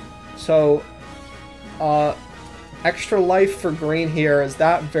 So, extra life for Green here, as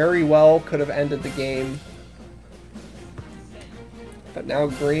that very well could have ended the game. But now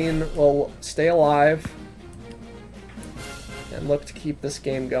Green will stay alive and look to keep this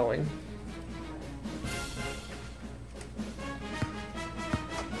game going.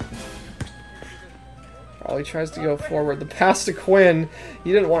 Probably tries to go forward. The pass to Quinn,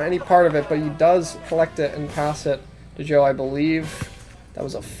 he didn't want any part of it, but he does collect it and pass it to Joe, I believe. That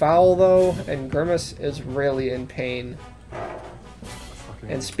was a foul, though, and Grimace is really in pain.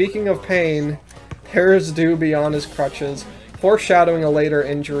 And speaking of pain, there's Doobie on his crutches, foreshadowing a later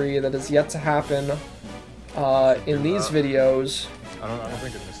injury that is yet to happen in these videos. I don't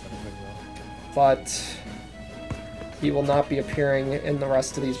think it missed anything, though. But he will not be appearing in the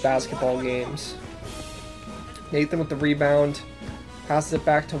rest of these basketball games. Nathan with the rebound, passes it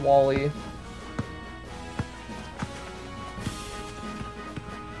back to Wally.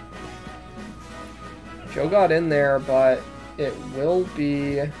 Joe got in there, but it will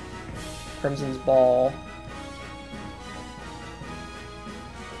be Crimson's ball.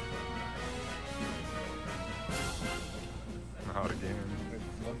 Out again.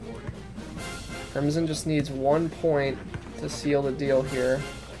 Crimson just needs 1 point to seal the deal here.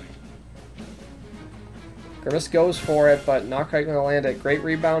 Grimace goes for it, but not quite going to land it. Great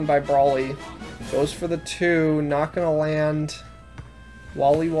rebound by Brawley. Goes for the 2, not going to land.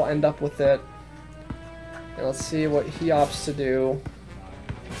 Wally will end up with it. And let's see what he opts to do.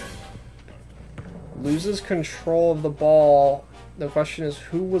 Loses control of the ball. The question is,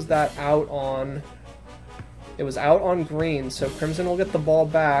 who was that out on? It was out on Green, so Crimson will get the ball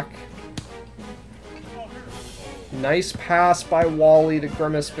back. Nice pass by Wally to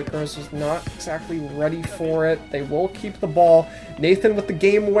Grimace, but Grimace was not exactly ready for it. They will keep the ball. Nathan with the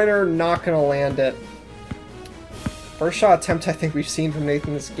game winner, not going to land it. First shot attempt I think we've seen from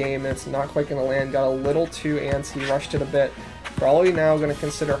Nathan this game, and it's not quite going to land. Got a little too antsy, rushed it a bit. Brawley now going to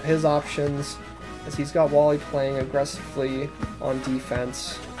consider his options, as he's got Wally playing aggressively on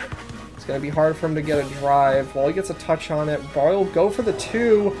defense. It's going to be hard for him to get a drive. Wally gets a touch on it. Brawley will go for the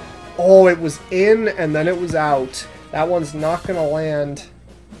 2. Oh, it was in, and then it was out. That one's not going to land.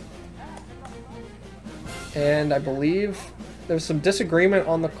 And I believe there's some disagreement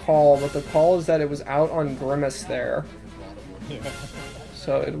on the call, but the call is that it was out on Grimace there.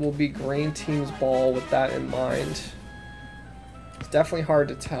 So it will be Green Team's ball with that in mind. It's definitely hard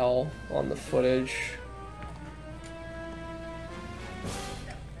to tell on the footage.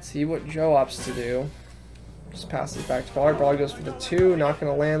 Let's see what Joe opts to do. Just passes it back to Brawley. Brawley goes for the 2, not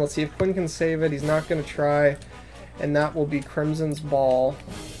going to land. Let's see if Quinn can save it. He's not going to try. And that will be Crimson's ball.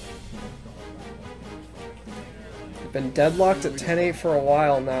 Been deadlocked at 10-8 for a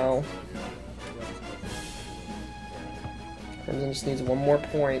while now. Crimson just needs 1 more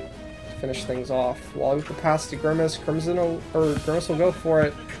point to finish things off. Wally with the pass to Grimace. Grimace will go for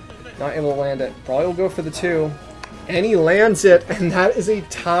it. Not able to land it. Brawley will go for the 2. And he lands it, and that is a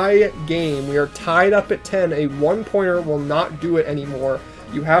tie game. We are tied up at 10. A 1-pointer will not do it anymore.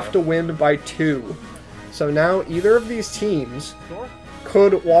 You have to win by 2. So now either of these teams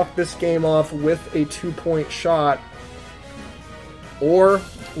could walk this game off with a 2-point shot, or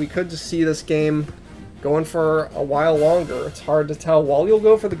we could just see this game going for a while longer. It's hard to tell. Wally will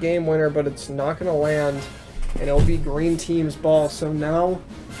go for the game winner, but it's not going to land, and it'll be green team's ball. So now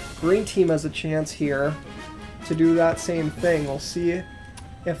green team has a chance here to do that same thing. We'll see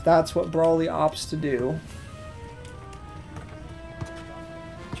if that's what Brawley opts to do.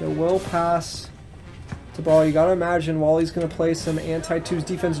 Joe will pass to Brawley. You gotta imagine Wally's gonna play some anti-twos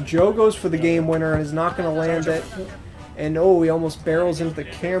defense. Joe goes for the game winner and is not gonna land it. And oh, he almost barrels into the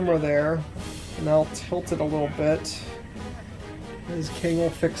camera there. And that'll tilt it a little bit. His king will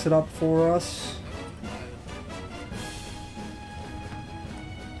fix it up for us.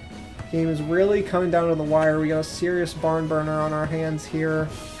 Game is really coming down to the wire. We got a serious barn burner on our hands here.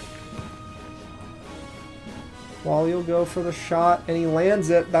 Wally will go for the shot, and he lands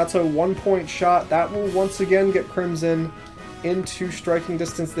it. That's a 1-point shot. That will once again get Crimson into striking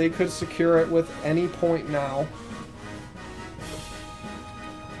distance. They could secure it with any point now.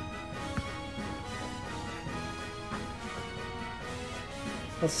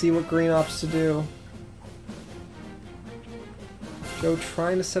 Let's see what green opts to do. Joe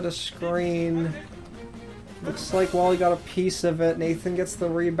trying to set a screen. Looks like Wally got a piece of it. Nathan gets the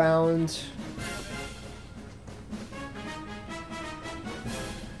rebound.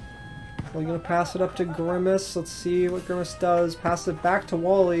 We're going to pass it up to Grimace. Let's see what Grimace does. Pass it back to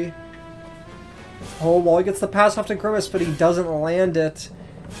Wally. Oh, Wally gets the pass off to Grimace, but he doesn't land it.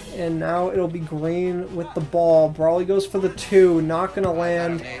 And now it'll be green with the ball. Brawley goes for the 2. Not going to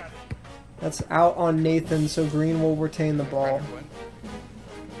land. That's out on Nathan, so green will retain the ball.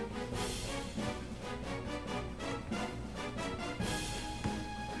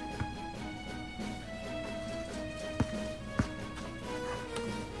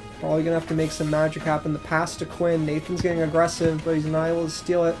 Brawley gonna have to make some magic happen. The pass to Quinn. Nathan's getting aggressive, but he's not able to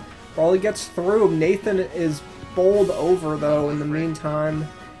steal it. Brawley gets through. Nathan is bowled over, though, in the meantime.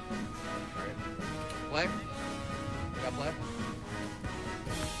 Play? Got play?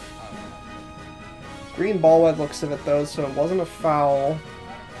 Green ball by the looks of it, though, so it wasn't a foul.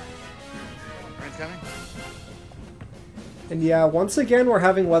 Green's coming? And yeah, once again, we're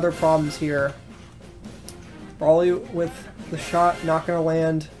having weather problems here. Brawley with the shot, not gonna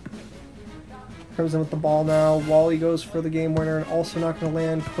land. Crimson with the ball now. Wally goes for the game winner and also not going to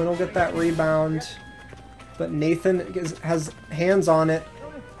land. Quinn will get that rebound. But Nathan has hands on it.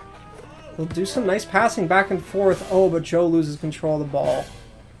 He'll do some nice passing back and forth. Oh, but Joe loses control of the ball.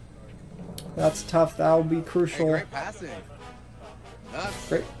 That's tough. That'll be crucial. Hey, great passing.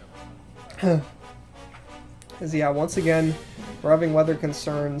 Great. As yeah, once again, we're having weather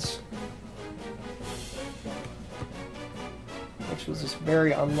concerns. Which was just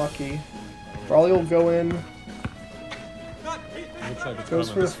very unlucky. Brawley will go in. Goes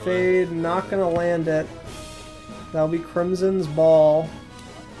for the fade. Not going to land it. That'll be Crimson's ball.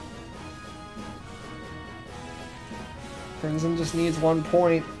 Crimson just needs 1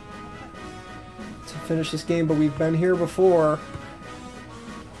 point to finish this game, but we've been here before.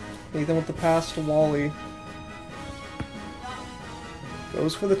 Nathan with the pass to Wally.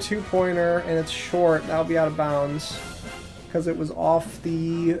 Goes for the 2-pointer, and it's short. That'll be out of bounds because it was off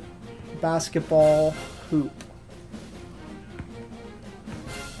the basketball hoop.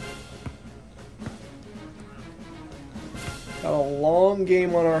 Got a long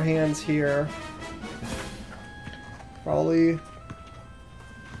game on our hands here. Probably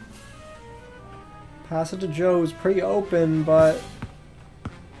pass it to Joe, who's pretty open, but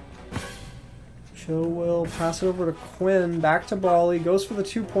Joe will pass it over to Quinn. Back to Brawley. Goes for the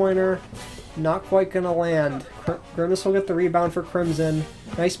 2-pointer. Not quite going to land. Grimace will get the rebound for Crimson.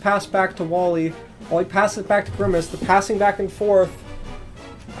 Nice pass back to Wally. Wally passes it back to Grimace. The passing back and forth.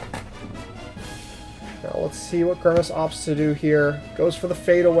 Now let's see what Grimace opts to do here. Goes for the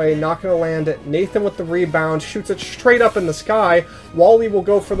fadeaway. Not going to land it. Nathan with the rebound. Shoots it straight up in the sky. Wally will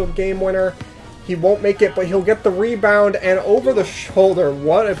go for the game winner. He won't make it, but he'll get the rebound and over the shoulder.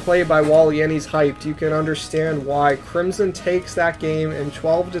 What a play by Wally, and he's hyped. You can understand why. Crimson takes that game in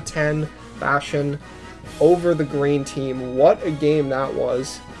 12-10 fashion over the green team. What a game that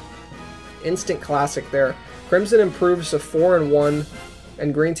was. Instant classic there. Crimson improves to 4-1,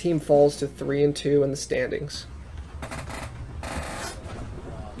 and green team falls to 3-2 in the standings.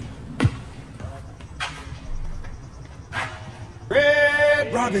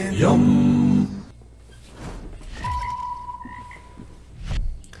 Red Robin. Yum.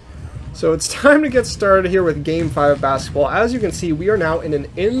 So it's time to get started here with Game 5 of basketball. As you can see, we are now in an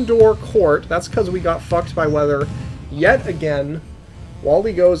indoor court. That's because we got fucked by weather yet again.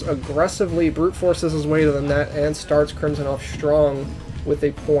 Wally goes aggressively, brute forces his way to the net, and starts Crimson off strong. with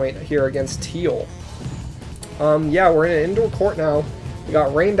a point here against Teal. Yeah, we're in an indoor court now. We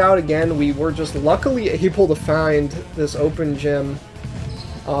got rained out again. We were just luckily able to find this open gym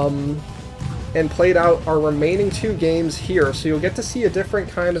and played out our remaining 2 games here. So you'll get to see a different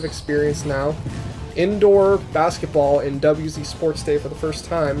kind of experience now. Indoor basketball in WZ Sports Day for the first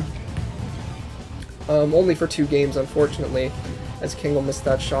time. Only for 2 games, unfortunately, as King will miss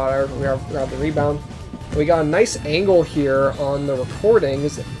that shot. We grabbed the rebound. We got a nice angle here on the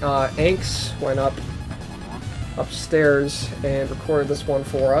recordings. Anks went upstairs and recorded this one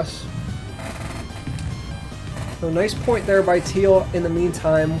for us. So nice point there by Teal in the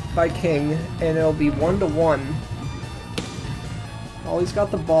meantime by King, and it'll be 1-1. Ollie's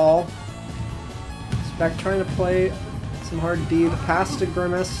got the ball. Speck trying to play some hard D. The pass to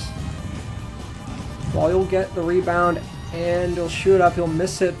Grimace. Wally will get the rebound and he'll shoot up. He'll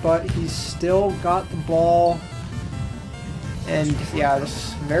miss it, but he's still got the ball. And yeah,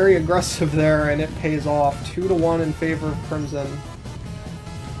 just very aggressive there, and it pays off. 2-1 in favor of Crimson.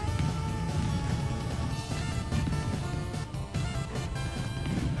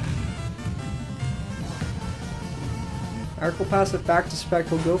 Eric will pass it back to Speck.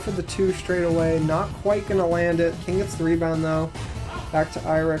 He'll go for the 2 straight away. Not quite going to land it. King gets the rebound though. Back to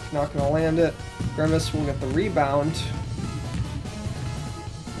Iric. Not going to land it. Grimace will get the rebound.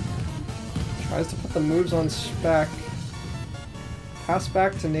 Tries to put the moves on Speck. Pass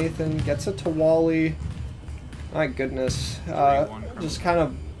back to Nathan. Gets it to Wally. My goodness. Just kind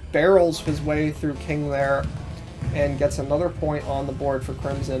of barrels his way through King there. And gets another point on the board for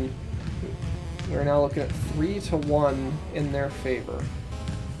Crimson. We're now looking at 3-1 in their favor.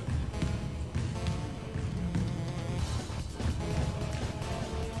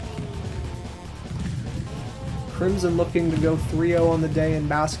 Crimson looking to go 3-0 on the day in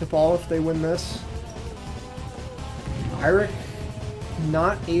basketball if they win this. Iric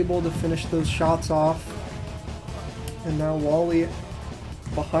not able to finish those shots off. And now Wally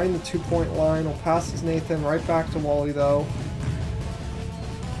behind the 2-point line. Will pass his Nathan right back to Wally though.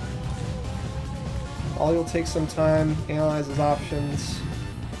 Wally will take some time, analyze his options.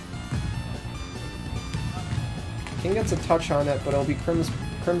 King gets a touch on it, but it'll be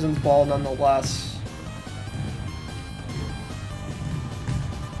Crimson's ball nonetheless.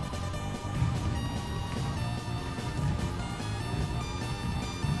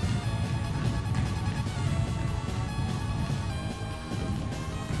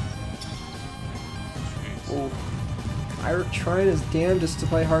 Iric trying his damnedest to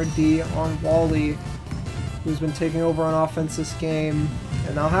play hard D on Wally, who's been taking over on offense this game.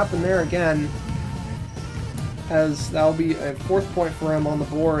 And that'll happen there again, as that'll be a 4th point for him on the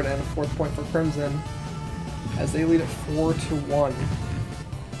board and a 4th point for Crimson, as they lead at 4-1.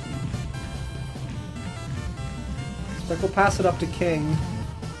 Speck will pass it up to King.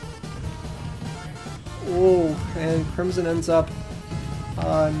 Oh, and Crimson ends up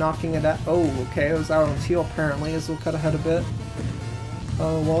knocking it at... Oh, okay, it was out on Teal apparently, as we'll cut ahead a bit.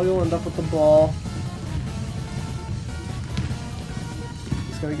 Wally will end up with the ball.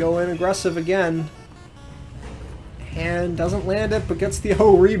 He's going to go in aggressive again. And doesn't land it, but gets the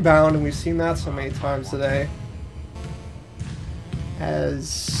rebound, and we've seen that so many times today.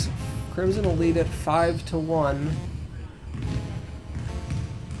 As Crimson will lead at 5-1.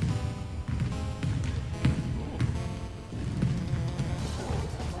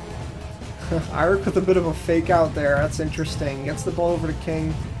 Iric with a bit of a fake out there. That's interesting. Gets the ball over to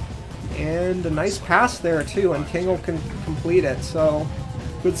King. And a nice pass there, too, and King will complete it. So,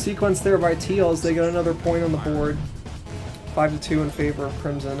 good sequence there by Teal as they get another point on the board. 5-2 in favor of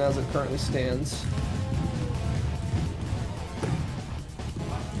Crimson as it currently stands.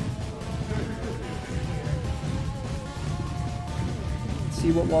 Let's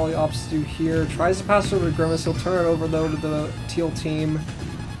see what Wally opts to do here. Tries to pass over to Grimace. He'll turn it over, though, to the Teal team.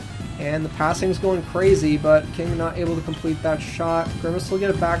 And the passing's going crazy, but King not able to complete that shot. Grimace will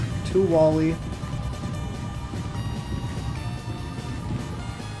get it back to Wally.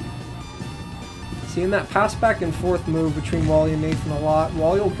 Seeing that pass back and forth move between Wally and Nathan a lot.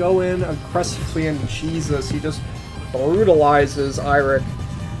 Wally will go in aggressively, and Jesus, he just brutalizes Iric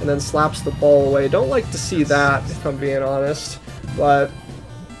and then slaps the ball away. Don't like to see that, if I'm being honest. But,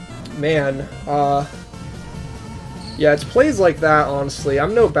 man, yeah, it's plays like that, honestly.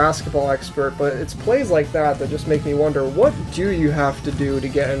 I'm no basketball expert, but it's plays like that that just make me wonder, what do you have to do to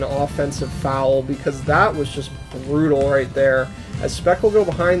get an offensive foul? Because that was just brutal right there. As Speck will go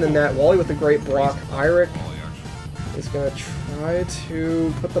behind the net, Wally with a great block. Iric is going to try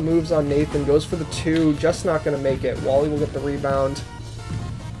to put the moves on Nathan. Goes for the 2, just not going to make it. Wally will get the rebound.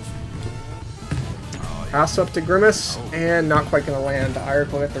 Pass up to Grimace, and not quite going to land.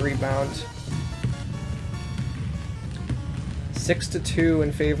 Iric will get the rebound. 6-2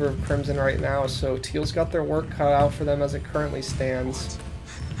 in favor of Crimson right now, so Teal's got their work cut out for them as it currently stands.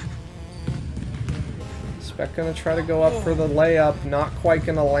 Spec gonna try to go up for the layup, not quite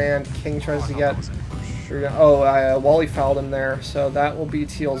gonna land. King tries to get... Oh, Wally fouled him there, so that will be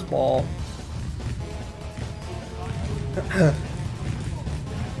Teal's ball. The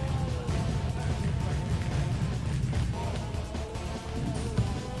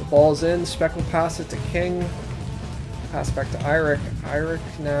ball's in, Spec will pass it to King. Pass back to Iric. Iric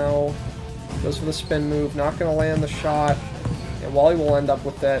now goes for the spin move, not going to land the shot, and Wally will end up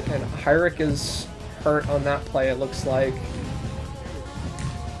with it, and Iric is hurt on that play, it looks like.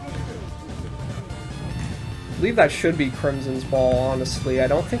 I believe that should be Crimson's ball, honestly. I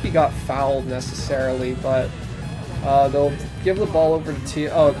don't think he got fouled necessarily, but they'll give the ball over to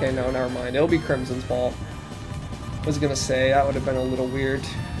Teal. Oh, okay, no, never mind. It'll be Crimson's ball. I was going to say, that would have been a little weird.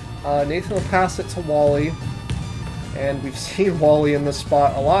 Nathan will pass it to Wally. And we've seen Wally in this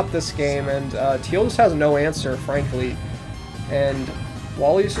spot a lot this game, and Teal just has no answer, frankly. And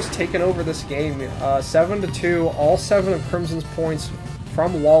Wally's just taken over this game. 7-2, all 7 of Crimson's points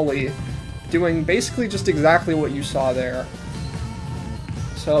from Wally, doing basically just exactly what you saw there.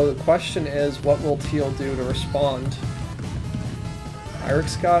 So the question is, what will Teal do to respond?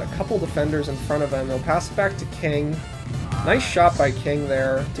 Iric's got a couple defenders in front of him. He'll pass it back to King. Nice shot by King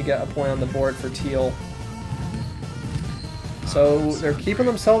there to get a point on the board for Teal. So they're keeping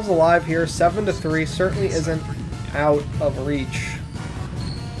themselves alive here. 7-3 certainly isn't out of reach.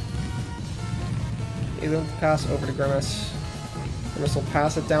 Able to pass over to Grimace. Grimace will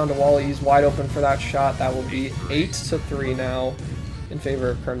pass it down to Wally. He's wide open for that shot. That will be 8-3 now in favor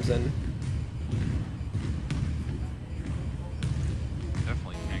of Crimson.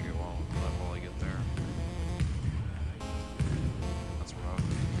 Definitely can't get let Wally get there. That's rough.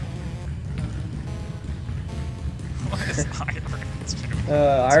 What is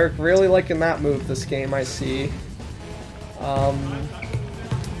Iric really liking that move this game, I see.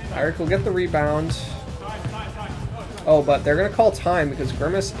 Iric will get the rebound. Oh, but they're going to call time because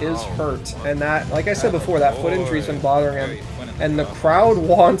Grimace is hurt. And that, like I said before, that foot injury's been bothering him. And the crowd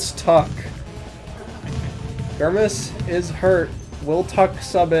wants Tuck. Grimace is hurt. Will Tuck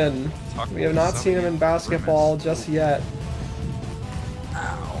sub in? We have not seen him in basketball just yet.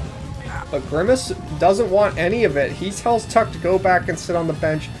 But Grimace doesn't want any of it. He tells Tuck to go back and sit on the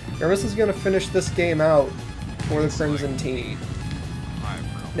bench. Grimace is going to finish this game out for the Crimson team.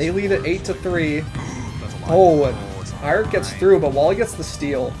 They lead at 8-3. Oh, Iric gets through, but Wally gets the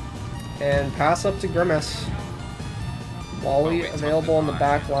steal. And pass up to Grimace. Wally available on the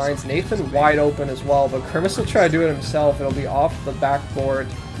back lines. Nathan wide open as well, but Grimace will try to do it himself. It'll be off the backboard,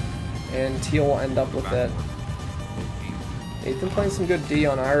 and Teal will end up with it. Nathan playing some good D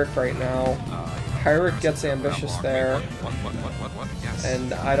on Iric right now. Iric gets ambitious there.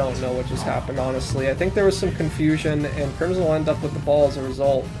 And I don't know what just happened, honestly. I think there was some confusion, and Crimson will end up with the ball as a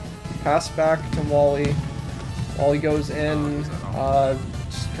result. Pass back to Wally. Wally goes in,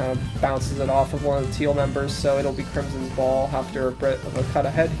 just kind of bounces it off of one of the Teal members, so it'll be Crimson's ball after a bit of a cut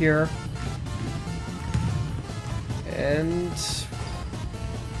ahead here. And...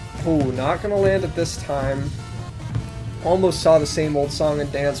 ooh, not going to land it this time. Almost saw the same old song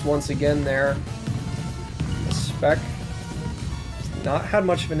and dance once again there. Spec has not had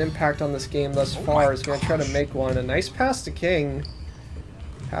much of an impact on this game thus far. He's going to try to make one. A nice pass to King.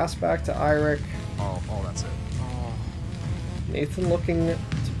 Pass back to Iric. Oh, that's it. Nathan looking to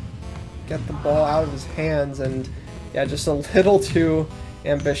get the ball out of his hands, and yeah, just a little too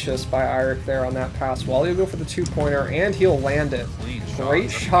ambitious by Iric there on that pass. Wally will go for the two-pointer, and he'll land it. Great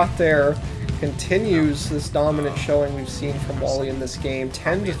shot there. Continues this dominant showing we've seen from Wally in this game.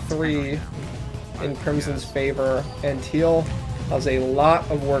 10-3 in Crimson's favor, and Teal has a lot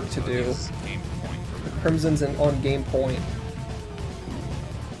of work to do. Crimson's on game point.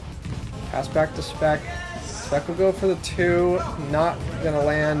 Pass back to Spec. Spec will go for the two. Not going to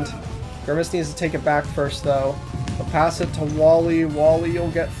land. Grimace needs to take it back first, though. He'll pass it to Wally. Wally will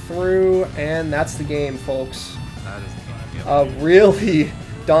get through, and that's the game, folks. A really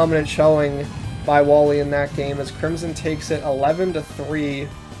dominant showing by Wally in that game as Crimson takes it 11-3,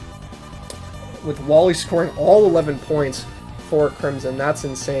 with Wally scoring all 11 points for Crimson. That's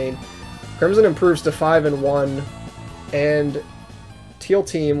insane. Crimson improves to 5-1, and Teal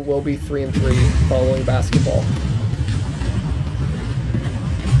team will be 3-3 following basketball.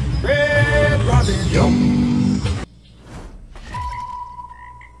 Red Robin, yum.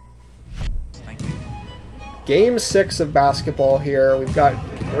 Thank you. Game 6 of basketball here. We've got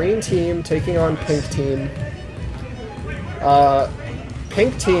green team taking on pink team.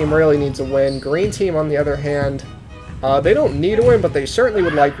 Pink team really needs a win. Green team, on the other hand, they don't need a win, but they certainly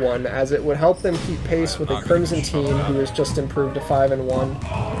would like one, as it would help them keep pace with the crimson team, who has just improved to 5-1.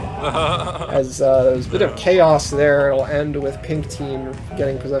 As there's a bit of chaos there, it'll end with pink team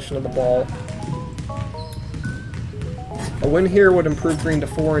getting possession of the ball. A win here would improve green to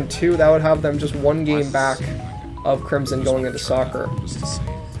 4-2. That would have them just one game back of crimson going into soccer.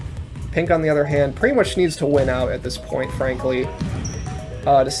 Pink, on the other hand, pretty much needs to win out at this point, frankly,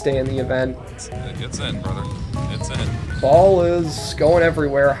 to stay in the event. It's in, brother. It's in. Ball is going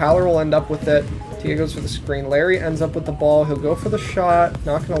everywhere. Haller will end up with it. Tia goes for the screen. Larry ends up with the ball. He'll go for the shot.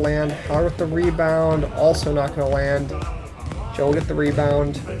 Not going to land. Haller with the rebound. Also not going to land. Joe will get the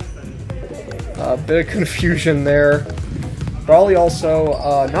rebound. A bit of confusion there. Brawley also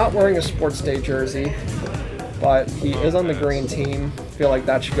not wearing a sports day jersey, but he is on the green team. I feel like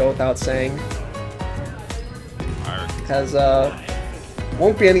that should go without saying. Has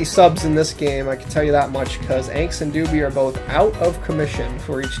won't be any subs in this game, I can tell you that much, because Anks and Doobie are both out of commission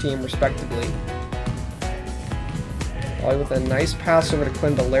for each team, respectively. Brawley with a nice pass over to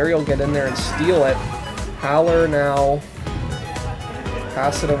Glynne. Larry will get in there and steal it. Haller now.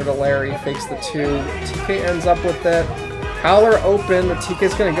 Pass it over to Larry, fakes the 2. TK ends up with it. Haller open, but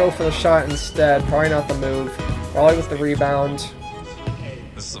TK's going to go for the shot instead. Probably not the move. Brawley with the rebound.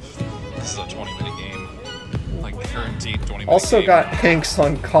 This is a 20-minute game. Like, guaranteed 20-minute Also game. got Hanks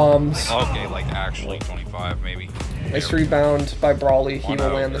on comms. Okay, like actually 25 maybe. Nice rebound by Brawley. He will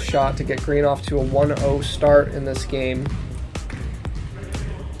land the shot to get green off to a 1-0 start in this game.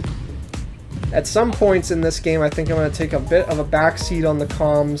 At some points in this game, I think I'm going to take a bit of a backseat on the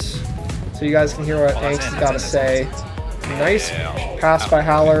comms so you guys can hear what Hanks has got to say. Nice pass by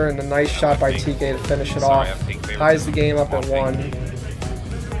Haller and a nice shot by TK to finish it off. Ties the game up at 1.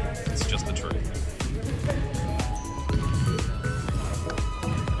 It's just the truth.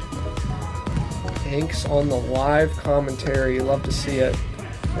 Hanks on the live commentary. Love to see it.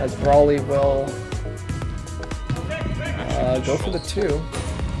 As Brawley will go for the 2.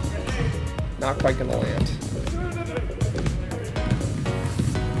 Not quite going to land.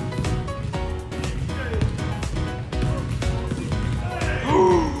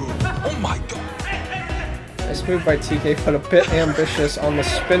 Oh my god! Nice move by TK, but a bit ambitious on the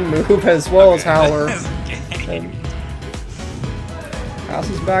spin move as well as Haller. And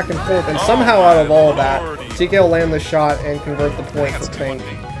passes back and forth, and somehow out of all that, TK will land the shot and convert the point for Pink.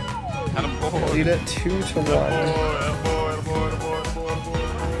 Lead it 2-1.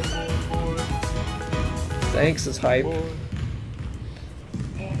 Thanks is hype.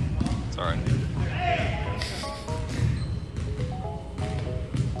 It's alright.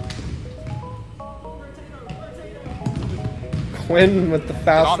 Glynne with the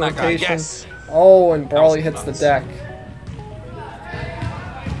fast Get on that guy, rotation. yes. Oh, and Brawley That was hits the nuts. deck.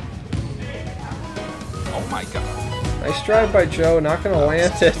 Oh my god. Nice drive by Joe. Not going to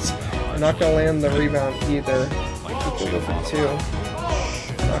land it. Not going to land the rebound either. Go for 2.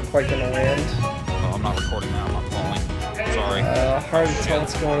 Not quite going to land. Oh, I'm not recording now. I'm not falling. Sorry. Hard to tell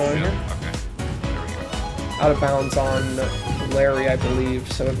what's going on here. Okay. There we go. Out of bounds on Larry, I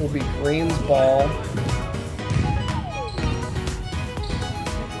believe. So it will be Green's ball.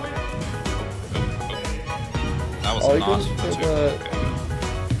 That was All he not goes a for 2. the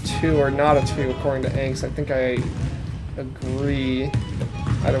Okay. 2, or not a 2, according to Anks. I think I agree.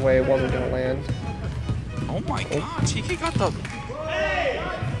 Either way, it wasn't going to land. Oh my god, TK got the...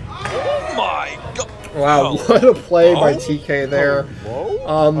 Oh my god! Wow, what a play by TK there.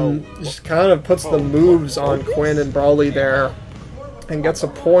 Just kind of puts the moves on Quinn and Brawley there and gets a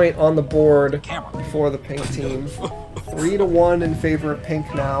point on the board for the pink team. 3-1 in favor of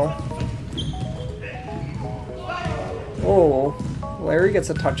pink now. Oh, Larry gets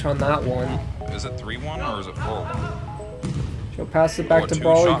a touch on that one. Is it 3-1 or is it 4-1? She'll pass it back to two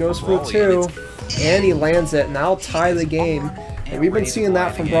Brawley, shot goes for for Brawley, 2, and and he lands it, and that'll tie the game. And we've been seeing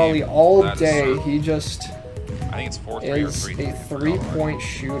that from Brawley all day. He just I think it's 4-3 or is 3-3. a 3-point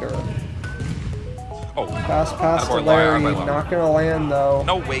shooter. Oh, Fast pass to Byways, Larry, Byways. not gonna land though.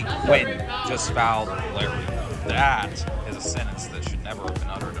 no, wait, Glynne just fouled Larry. That is a sentence that should never have been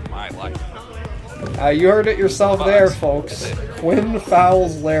uttered in my life. You heard it yourself there, folks. Quinn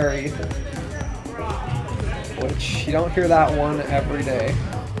fouls Larry. Which, you don't hear that one every day.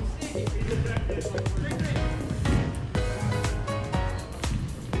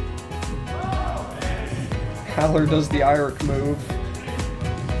 Haller does the Iric move.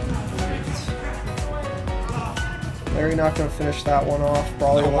 Larry not going to finish that one off.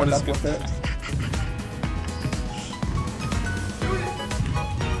 Brawley will end up with it.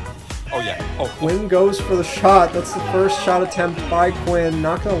 Oh yeah. Oh. Quinn goes for the shot. That's the first shot attempt by Quinn.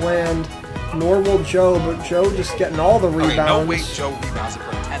 Not gonna land, nor will Joe, but Joe just getting all the rebounds. Okay, no, wait, Joe rebounds it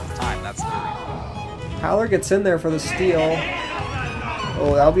for the 10th time. That's the rebound. Haller gets in there for the steal.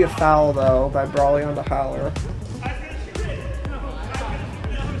 Oh, that'll be a foul, though, by Brawley onto Haller.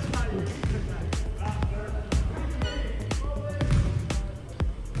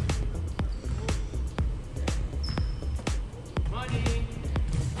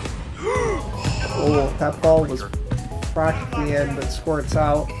 Oh, that ball was practically in, but squirts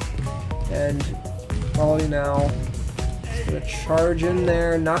out. And Brawley now is going to charge in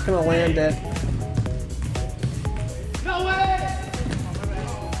there, not going to land it. No way!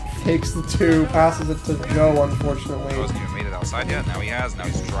 Takes the 2, passes it to Joe, unfortunately. Joe hasn't even made it outside yet. Now he has. Now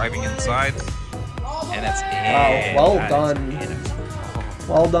he's driving inside. And it's in. Wow, well done.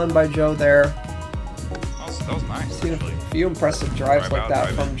 Well done by Joe there. That was nice. Seen a few impressive drives Drive like out, that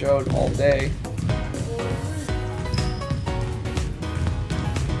drive from in. Joe all day.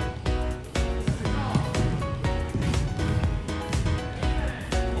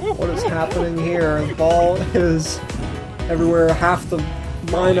 What is happening here? The ball is everywhere. Half the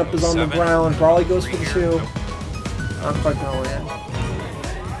lineup is on the ground. Brawley goes for the 2. Not quite gonna land.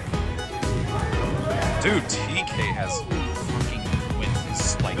 Dude, TK has fucking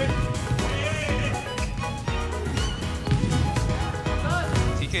wins. Like,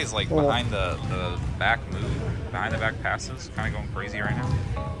 TK's like behind the back move, behind the back passes, kind of going crazy right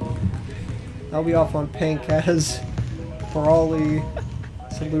now. That'll be off on pink as Brawley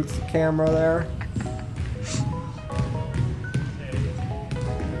salutes the camera there.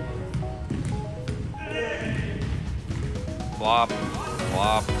 Flop,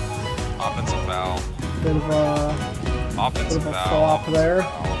 flop, offensive foul. Bit of a Offensive foul. flop there.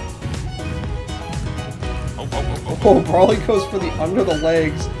 Oh. Oh, Brawley goes for the under the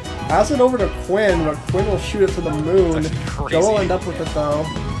legs. Pass it over to Quinn, but Quinn will shoot it to the moon. That's crazy. Joe will end up with it though.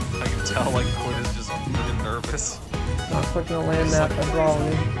 I can tell like Quinn is just freaking nervous. Not quite gonna land that by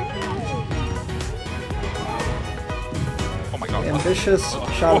Brawley. Oh my god. Ambitious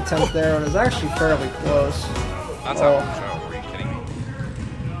shot attempt there, and it's actually fairly close. That's out of the show. Are you kidding me?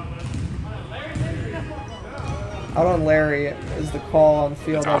 Out on Larry is the call on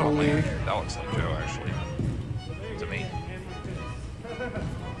field, It's I out on me. believe. That looks like Joe, actually. To me.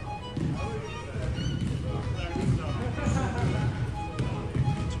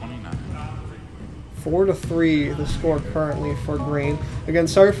 $29. 4-3 the score currently for Green. Again,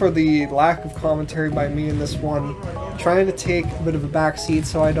 sorry for the lack of commentary by me in this one. Trying to take a bit of a back seat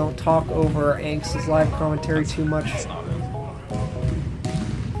so I don't talk over Angst's live commentary too much. That's not it.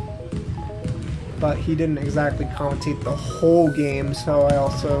 But he didn't exactly commentate the whole game, so I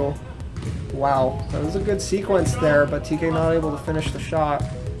also... Wow, that was a good sequence there, but TK not able to finish the shot.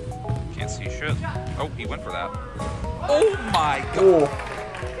 Can't see shit. Oh, he went for that. Oh my god. Oh.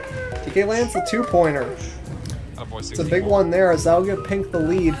 TK lands the 2-pointer. It's a big one there, as that'll give Pink the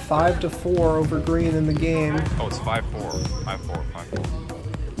lead, 5-4 over Green in the game. Oh, it's 5-4. 5-4.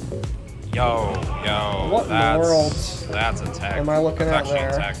 5-4. Yo. What in the world That's a tech. am I looking at That's actually there?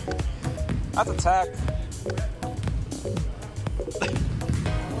 a tech. That's a tech.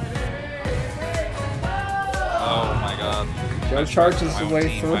 Oh my god. Joe charges his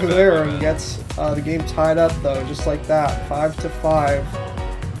way through there and gets the game tied up, though, just like that, 5-5.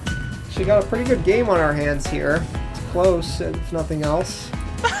 She got a pretty good game on our hands here. It's close, if nothing else.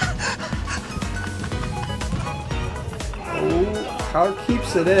 Oh, Kart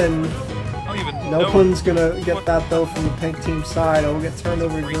keeps it in. I don't even No know one's gonna get what- that though from the pink team side. It'll get turned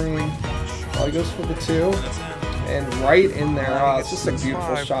over to Green. Oh, he goes for the 2. And it's in. And right in there. Oh, Oh, it's just a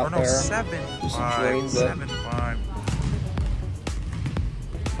beautiful 6-5. shot Or no, there. 7-5. Just drains it. 7-5.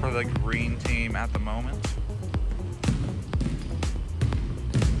 For the green team at the moment.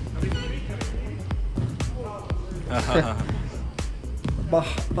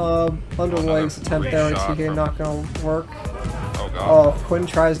 Under the legs attempt there, and shot TK from- not gonna work. Oh god. Oh, Quinn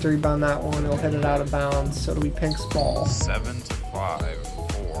tries to rebound that one. He'll hit it out of bounds, so it'll be Pink's ball. 7-5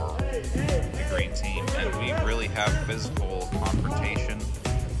 for the green team, and we really have physical confrontation.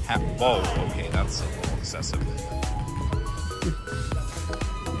 Whoa, okay, that's a little excessive.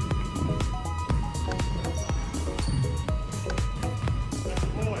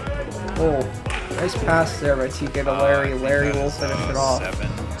 Oh, nice pass there by TK to Larry. Larry will finish it off.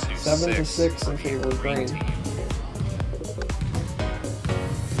 7-6 in favor of Green. team.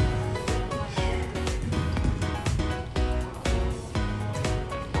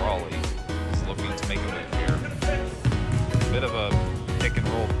 Raleigh is looking to make a move here. Bit of a pick and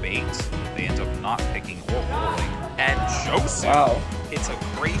roll bait. They end up not picking or rolling. And Joseph, Wow. it's a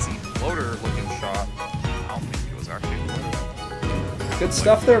crazy floater-looking shot. I don't think it was actually a floater. Good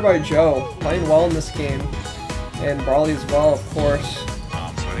stuff there by Joe. Playing well in this game. And Brawley as well, of course. So I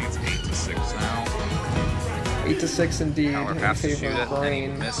think it's 8-6 now. 8-6 indeed Howler in has to favor shoot of it, and he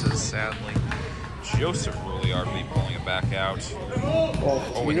Green. misses, sadly. Joseph really are pulling it back out. Oh,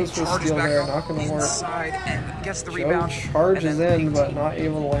 and he he goes for a charges steal back there, up not going to work. inside and gets the Joe rebound. charges and then in, Pink but Team not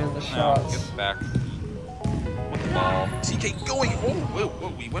able to land the now shots. gets back with the ball. TK going. Oh, whoa,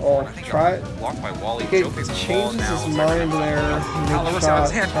 he went Oh, for it. I think try it got blocked by Wally. TK Joe takes the ball changes now. his It's mind like, there. Howler Mid was out of shot,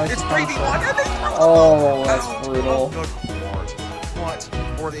 his hand. tries It's to pass 3v1 it. and they throw Oh, that's out brutal. of the court.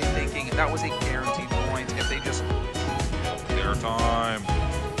 What were they thinking? That was a guaranteed point if they just their time.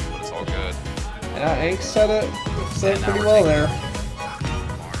 But it's all good. Yeah, Hank said it pretty well there.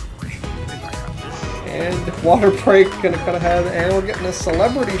 And water break gonna cut ahead, and we're getting a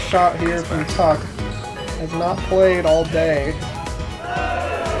celebrity shot here from Tuck. Has not played all day.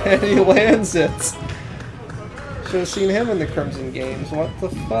 And he lands it. Should have seen him in the Crimson games. What the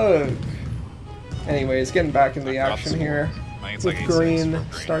fuck? Anyways, getting back into the action here. With Green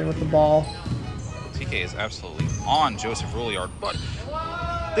starting with the ball. TK is absolutely on Joseph Rouliard, but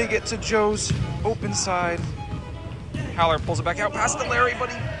they get to Joe's open side. Howler pulls it back out past the Larry, but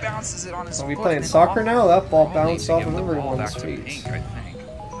he bounces it on his Are we foot playing and soccer now? That ball Probably bounced to off give of the ball everyone's back to feet. Pink, I think.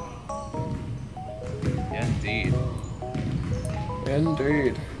 Indeed.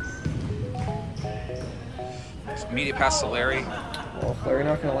 Indeed. Immediate pass to Larry. Well, Larry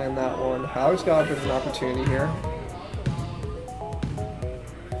not going to land that one. Howard's got a bit of an opportunity here.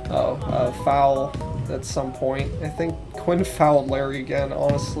 Foul at some point. I think Quinn fouled Larry again,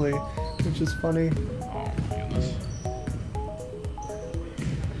 honestly, which is funny. Oh my goodness.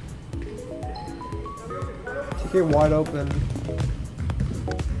 TK wide open.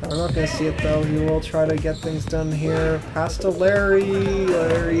 I'm not going to see it though. He will try to get things done here. Pass to Larry.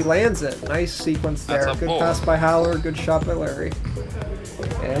 Larry lands it. Nice sequence there. That's a Good goal. pass by Howler. Good shot by Larry.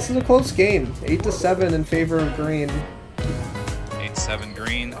 And this is a close game. 8-7 in favor of Green. 8-7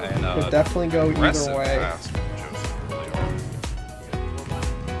 Green and Could definitely go either way. pass from Joseph Rouliard.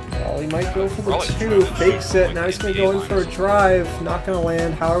 Well, he might go for the Probably two. trying to Fakes shoot it. Now he's going to the go in line for a or something. drive. Not going to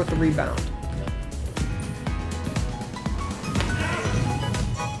land. Howler with the rebound.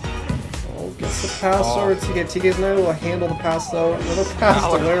 Gets the pass over to TK. TK's not able to handle the pass though. Another pass to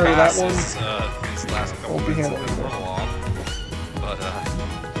Howler Larry. That one passes, his last couple won't be minutes handled of the either. prologue. But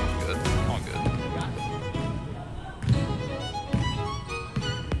good. All good.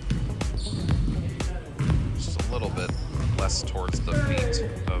 Just a little bit less towards the feet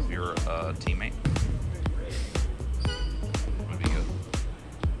of your teammate. Would be good.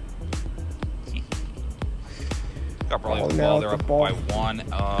 Got probably the now ball. with They're the up ball. by one.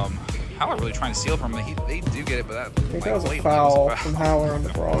 Howler really trying to steal from him. They do get it, but that I think that was a foul from Howler on the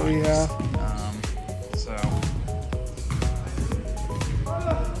Brawley, yeah. So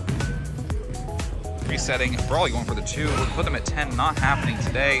resetting. Brawley going for the two. Would put them at 10. Not happening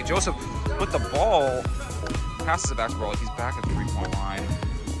today. Joseph with the ball passes it back to Brawley. He's back at the 3-point line.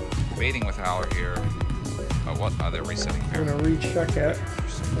 Baiting with Howler here. Oh, what? Oh, they're resetting I'm here. gonna recheck it.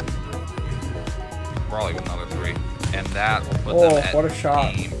 Brawley with another three, and that will put Oh, them at what a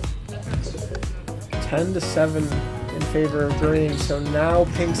shot. game. 10-7 in favor of Green. So now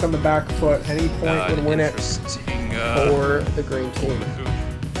Pink's on the back foot. Any point would win it Interesting, for the Green team.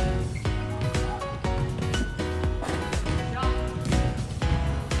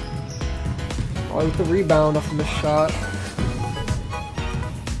 Oh, with the rebound off of the shot.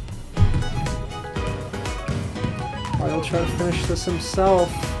 Oh, he'll try to finish this himself.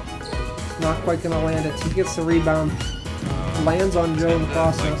 Not quite gonna land it. He gets the rebound. Lands on Joe in the Like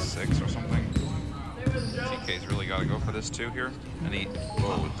process. 6 or something. TK's really got to go for this too here, and he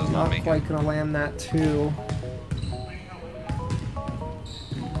does not Not make quite it. gonna land that too.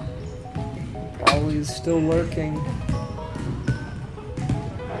 Brawley's still lurking.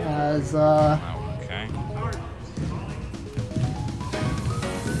 As Okay.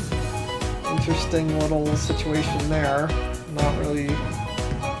 interesting little situation there. Not really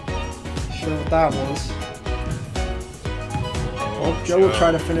sure what that was. Well, Joe will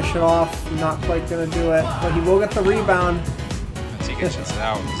try to finish it off. Not quite gonna do it, but he will get the rebound. And TK shuts it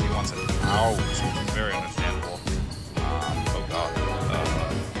out because he wants it out, which is very understandable. Oh god.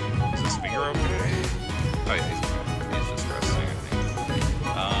 Is his finger okay? Oh yeah, he's just resting, I think.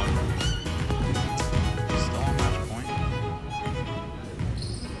 Still on match point.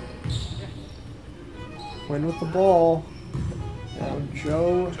 Win with the ball. Now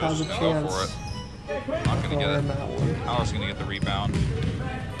Joe has a Joe's gonna go chance. for it. Not gonna get it. That one. Howler's gonna get the rebound.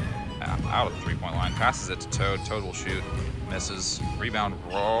 out of the three-point line. Passes it to Toad. Toad will shoot. Misses. Rebound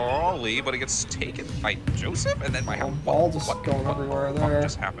Raleigh, but it gets taken by Joseph, and then by ball just going everywhere there. What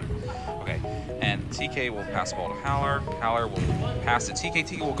just happened? Okay, and TK will pass the ball to Haller. Haller will pass it.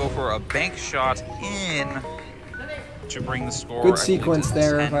 TK will go for a bank shot in to bring the score. Good sequence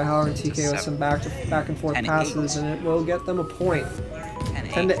there by Haller and TK with some back and forth passes, and it will get them a point.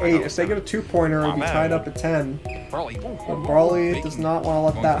 10 to 8. If they get a 2-pointer, it'll be tied up at 10. But Brawley does not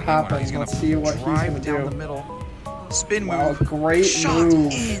want to let that happen. Let's see what he's going to do. Spin move. Wow, great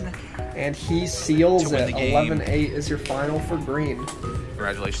move. And he seals it. 11-8 is your final for Green.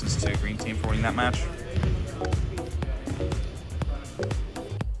 Congratulations to Green Team for winning that match.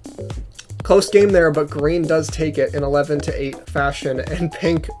 Close game there, but Green does take it in 11-8 fashion, and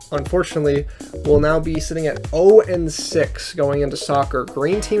Pink, unfortunately, will now be sitting at 0-6 going into soccer.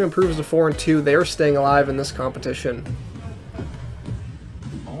 Green Team improves to 4-2. They are staying alive in this competition.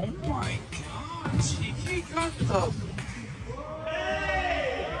 Oh my God! TK got the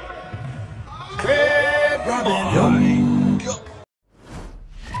Red Robin.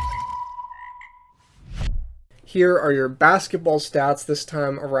 Here are your basketball stats this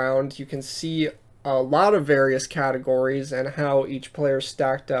time around. You can see a lot of various categories and how each player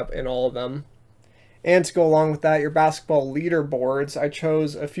stacked up in all of them. And to go along with that, your basketball leaderboards. I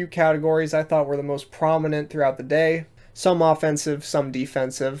chose a few categories I thought were the most prominent throughout the day. Some offensive, some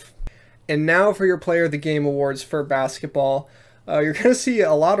defensive. And now for your Player of the Game awards for basketball. You're going to see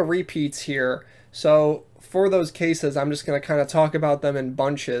a lot of repeats here. So for those cases, I'm just going to kind of talk about them in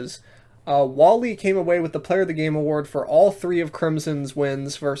bunches. Wally came away with the Player of the Game award for all 3 of Crimson's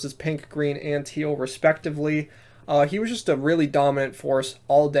wins versus Pink, Green, and Teal, respectively. He was just a really dominant force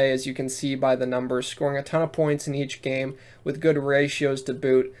all day, as you can see by the numbers, scoring a ton of points in each game with good ratios to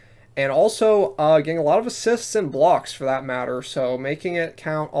boot, and also getting a lot of assists and blocks for that matter, so making it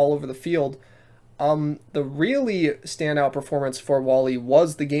count all over the field. The really standout performance for Wally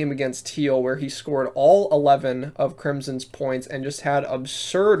was the game against Teal, where he scored all 11 of Crimson's points and just had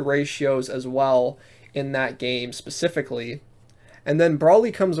absurd ratios as well in that game specifically. And then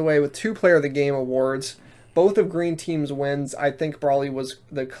Brawley comes away with 2 Player of the Game awards. Both of Green Team's wins. I think Brawley was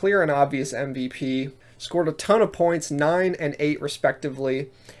the clear and obvious MVP. Scored a ton of points, 9 and 8 respectively.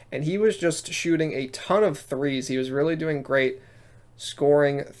 And he was just shooting a ton of threes. He was really doing great,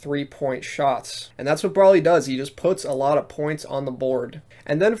 scoring 3-point shots. And that's what Brawley does. He just puts a lot of points on the board.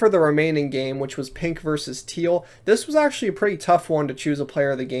 And then for the remaining game, which was Pink versus Teal, this was actually a pretty tough one to choose a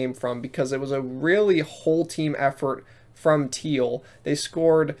Player of the Game from because it was a really whole team effort from Teal. They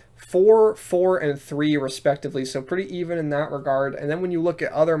scored 4, 4, and 3 respectively, so pretty even in that regard. And then when you look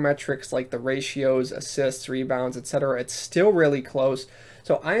at other metrics like the ratios, assists, rebounds, etc., it's still really close.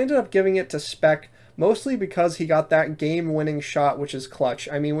 So I ended up giving it to Spec, mostly because he got that game-winning shot, which is clutch.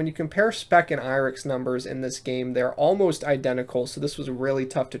 I mean, when you compare Spec and Irik's numbers in this game, they're almost identical, so this was really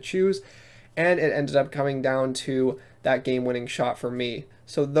tough to choose, and it ended up coming down to that game-winning shot for me.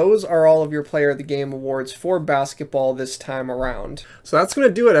 So those are all of your Player of the Game awards for basketball this time around. So that's going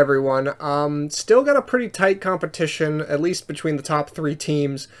to do it, everyone. Still got a pretty tight competition, at least between the top 3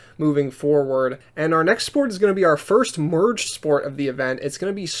 teams moving forward. And our next sport is going to be our first merged sport of the event. It's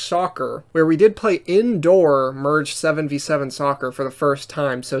going to be soccer, where we did play indoor merged 7v7 soccer for the first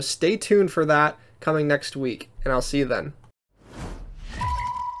time. So stay tuned for that coming next week, and I'll see you then.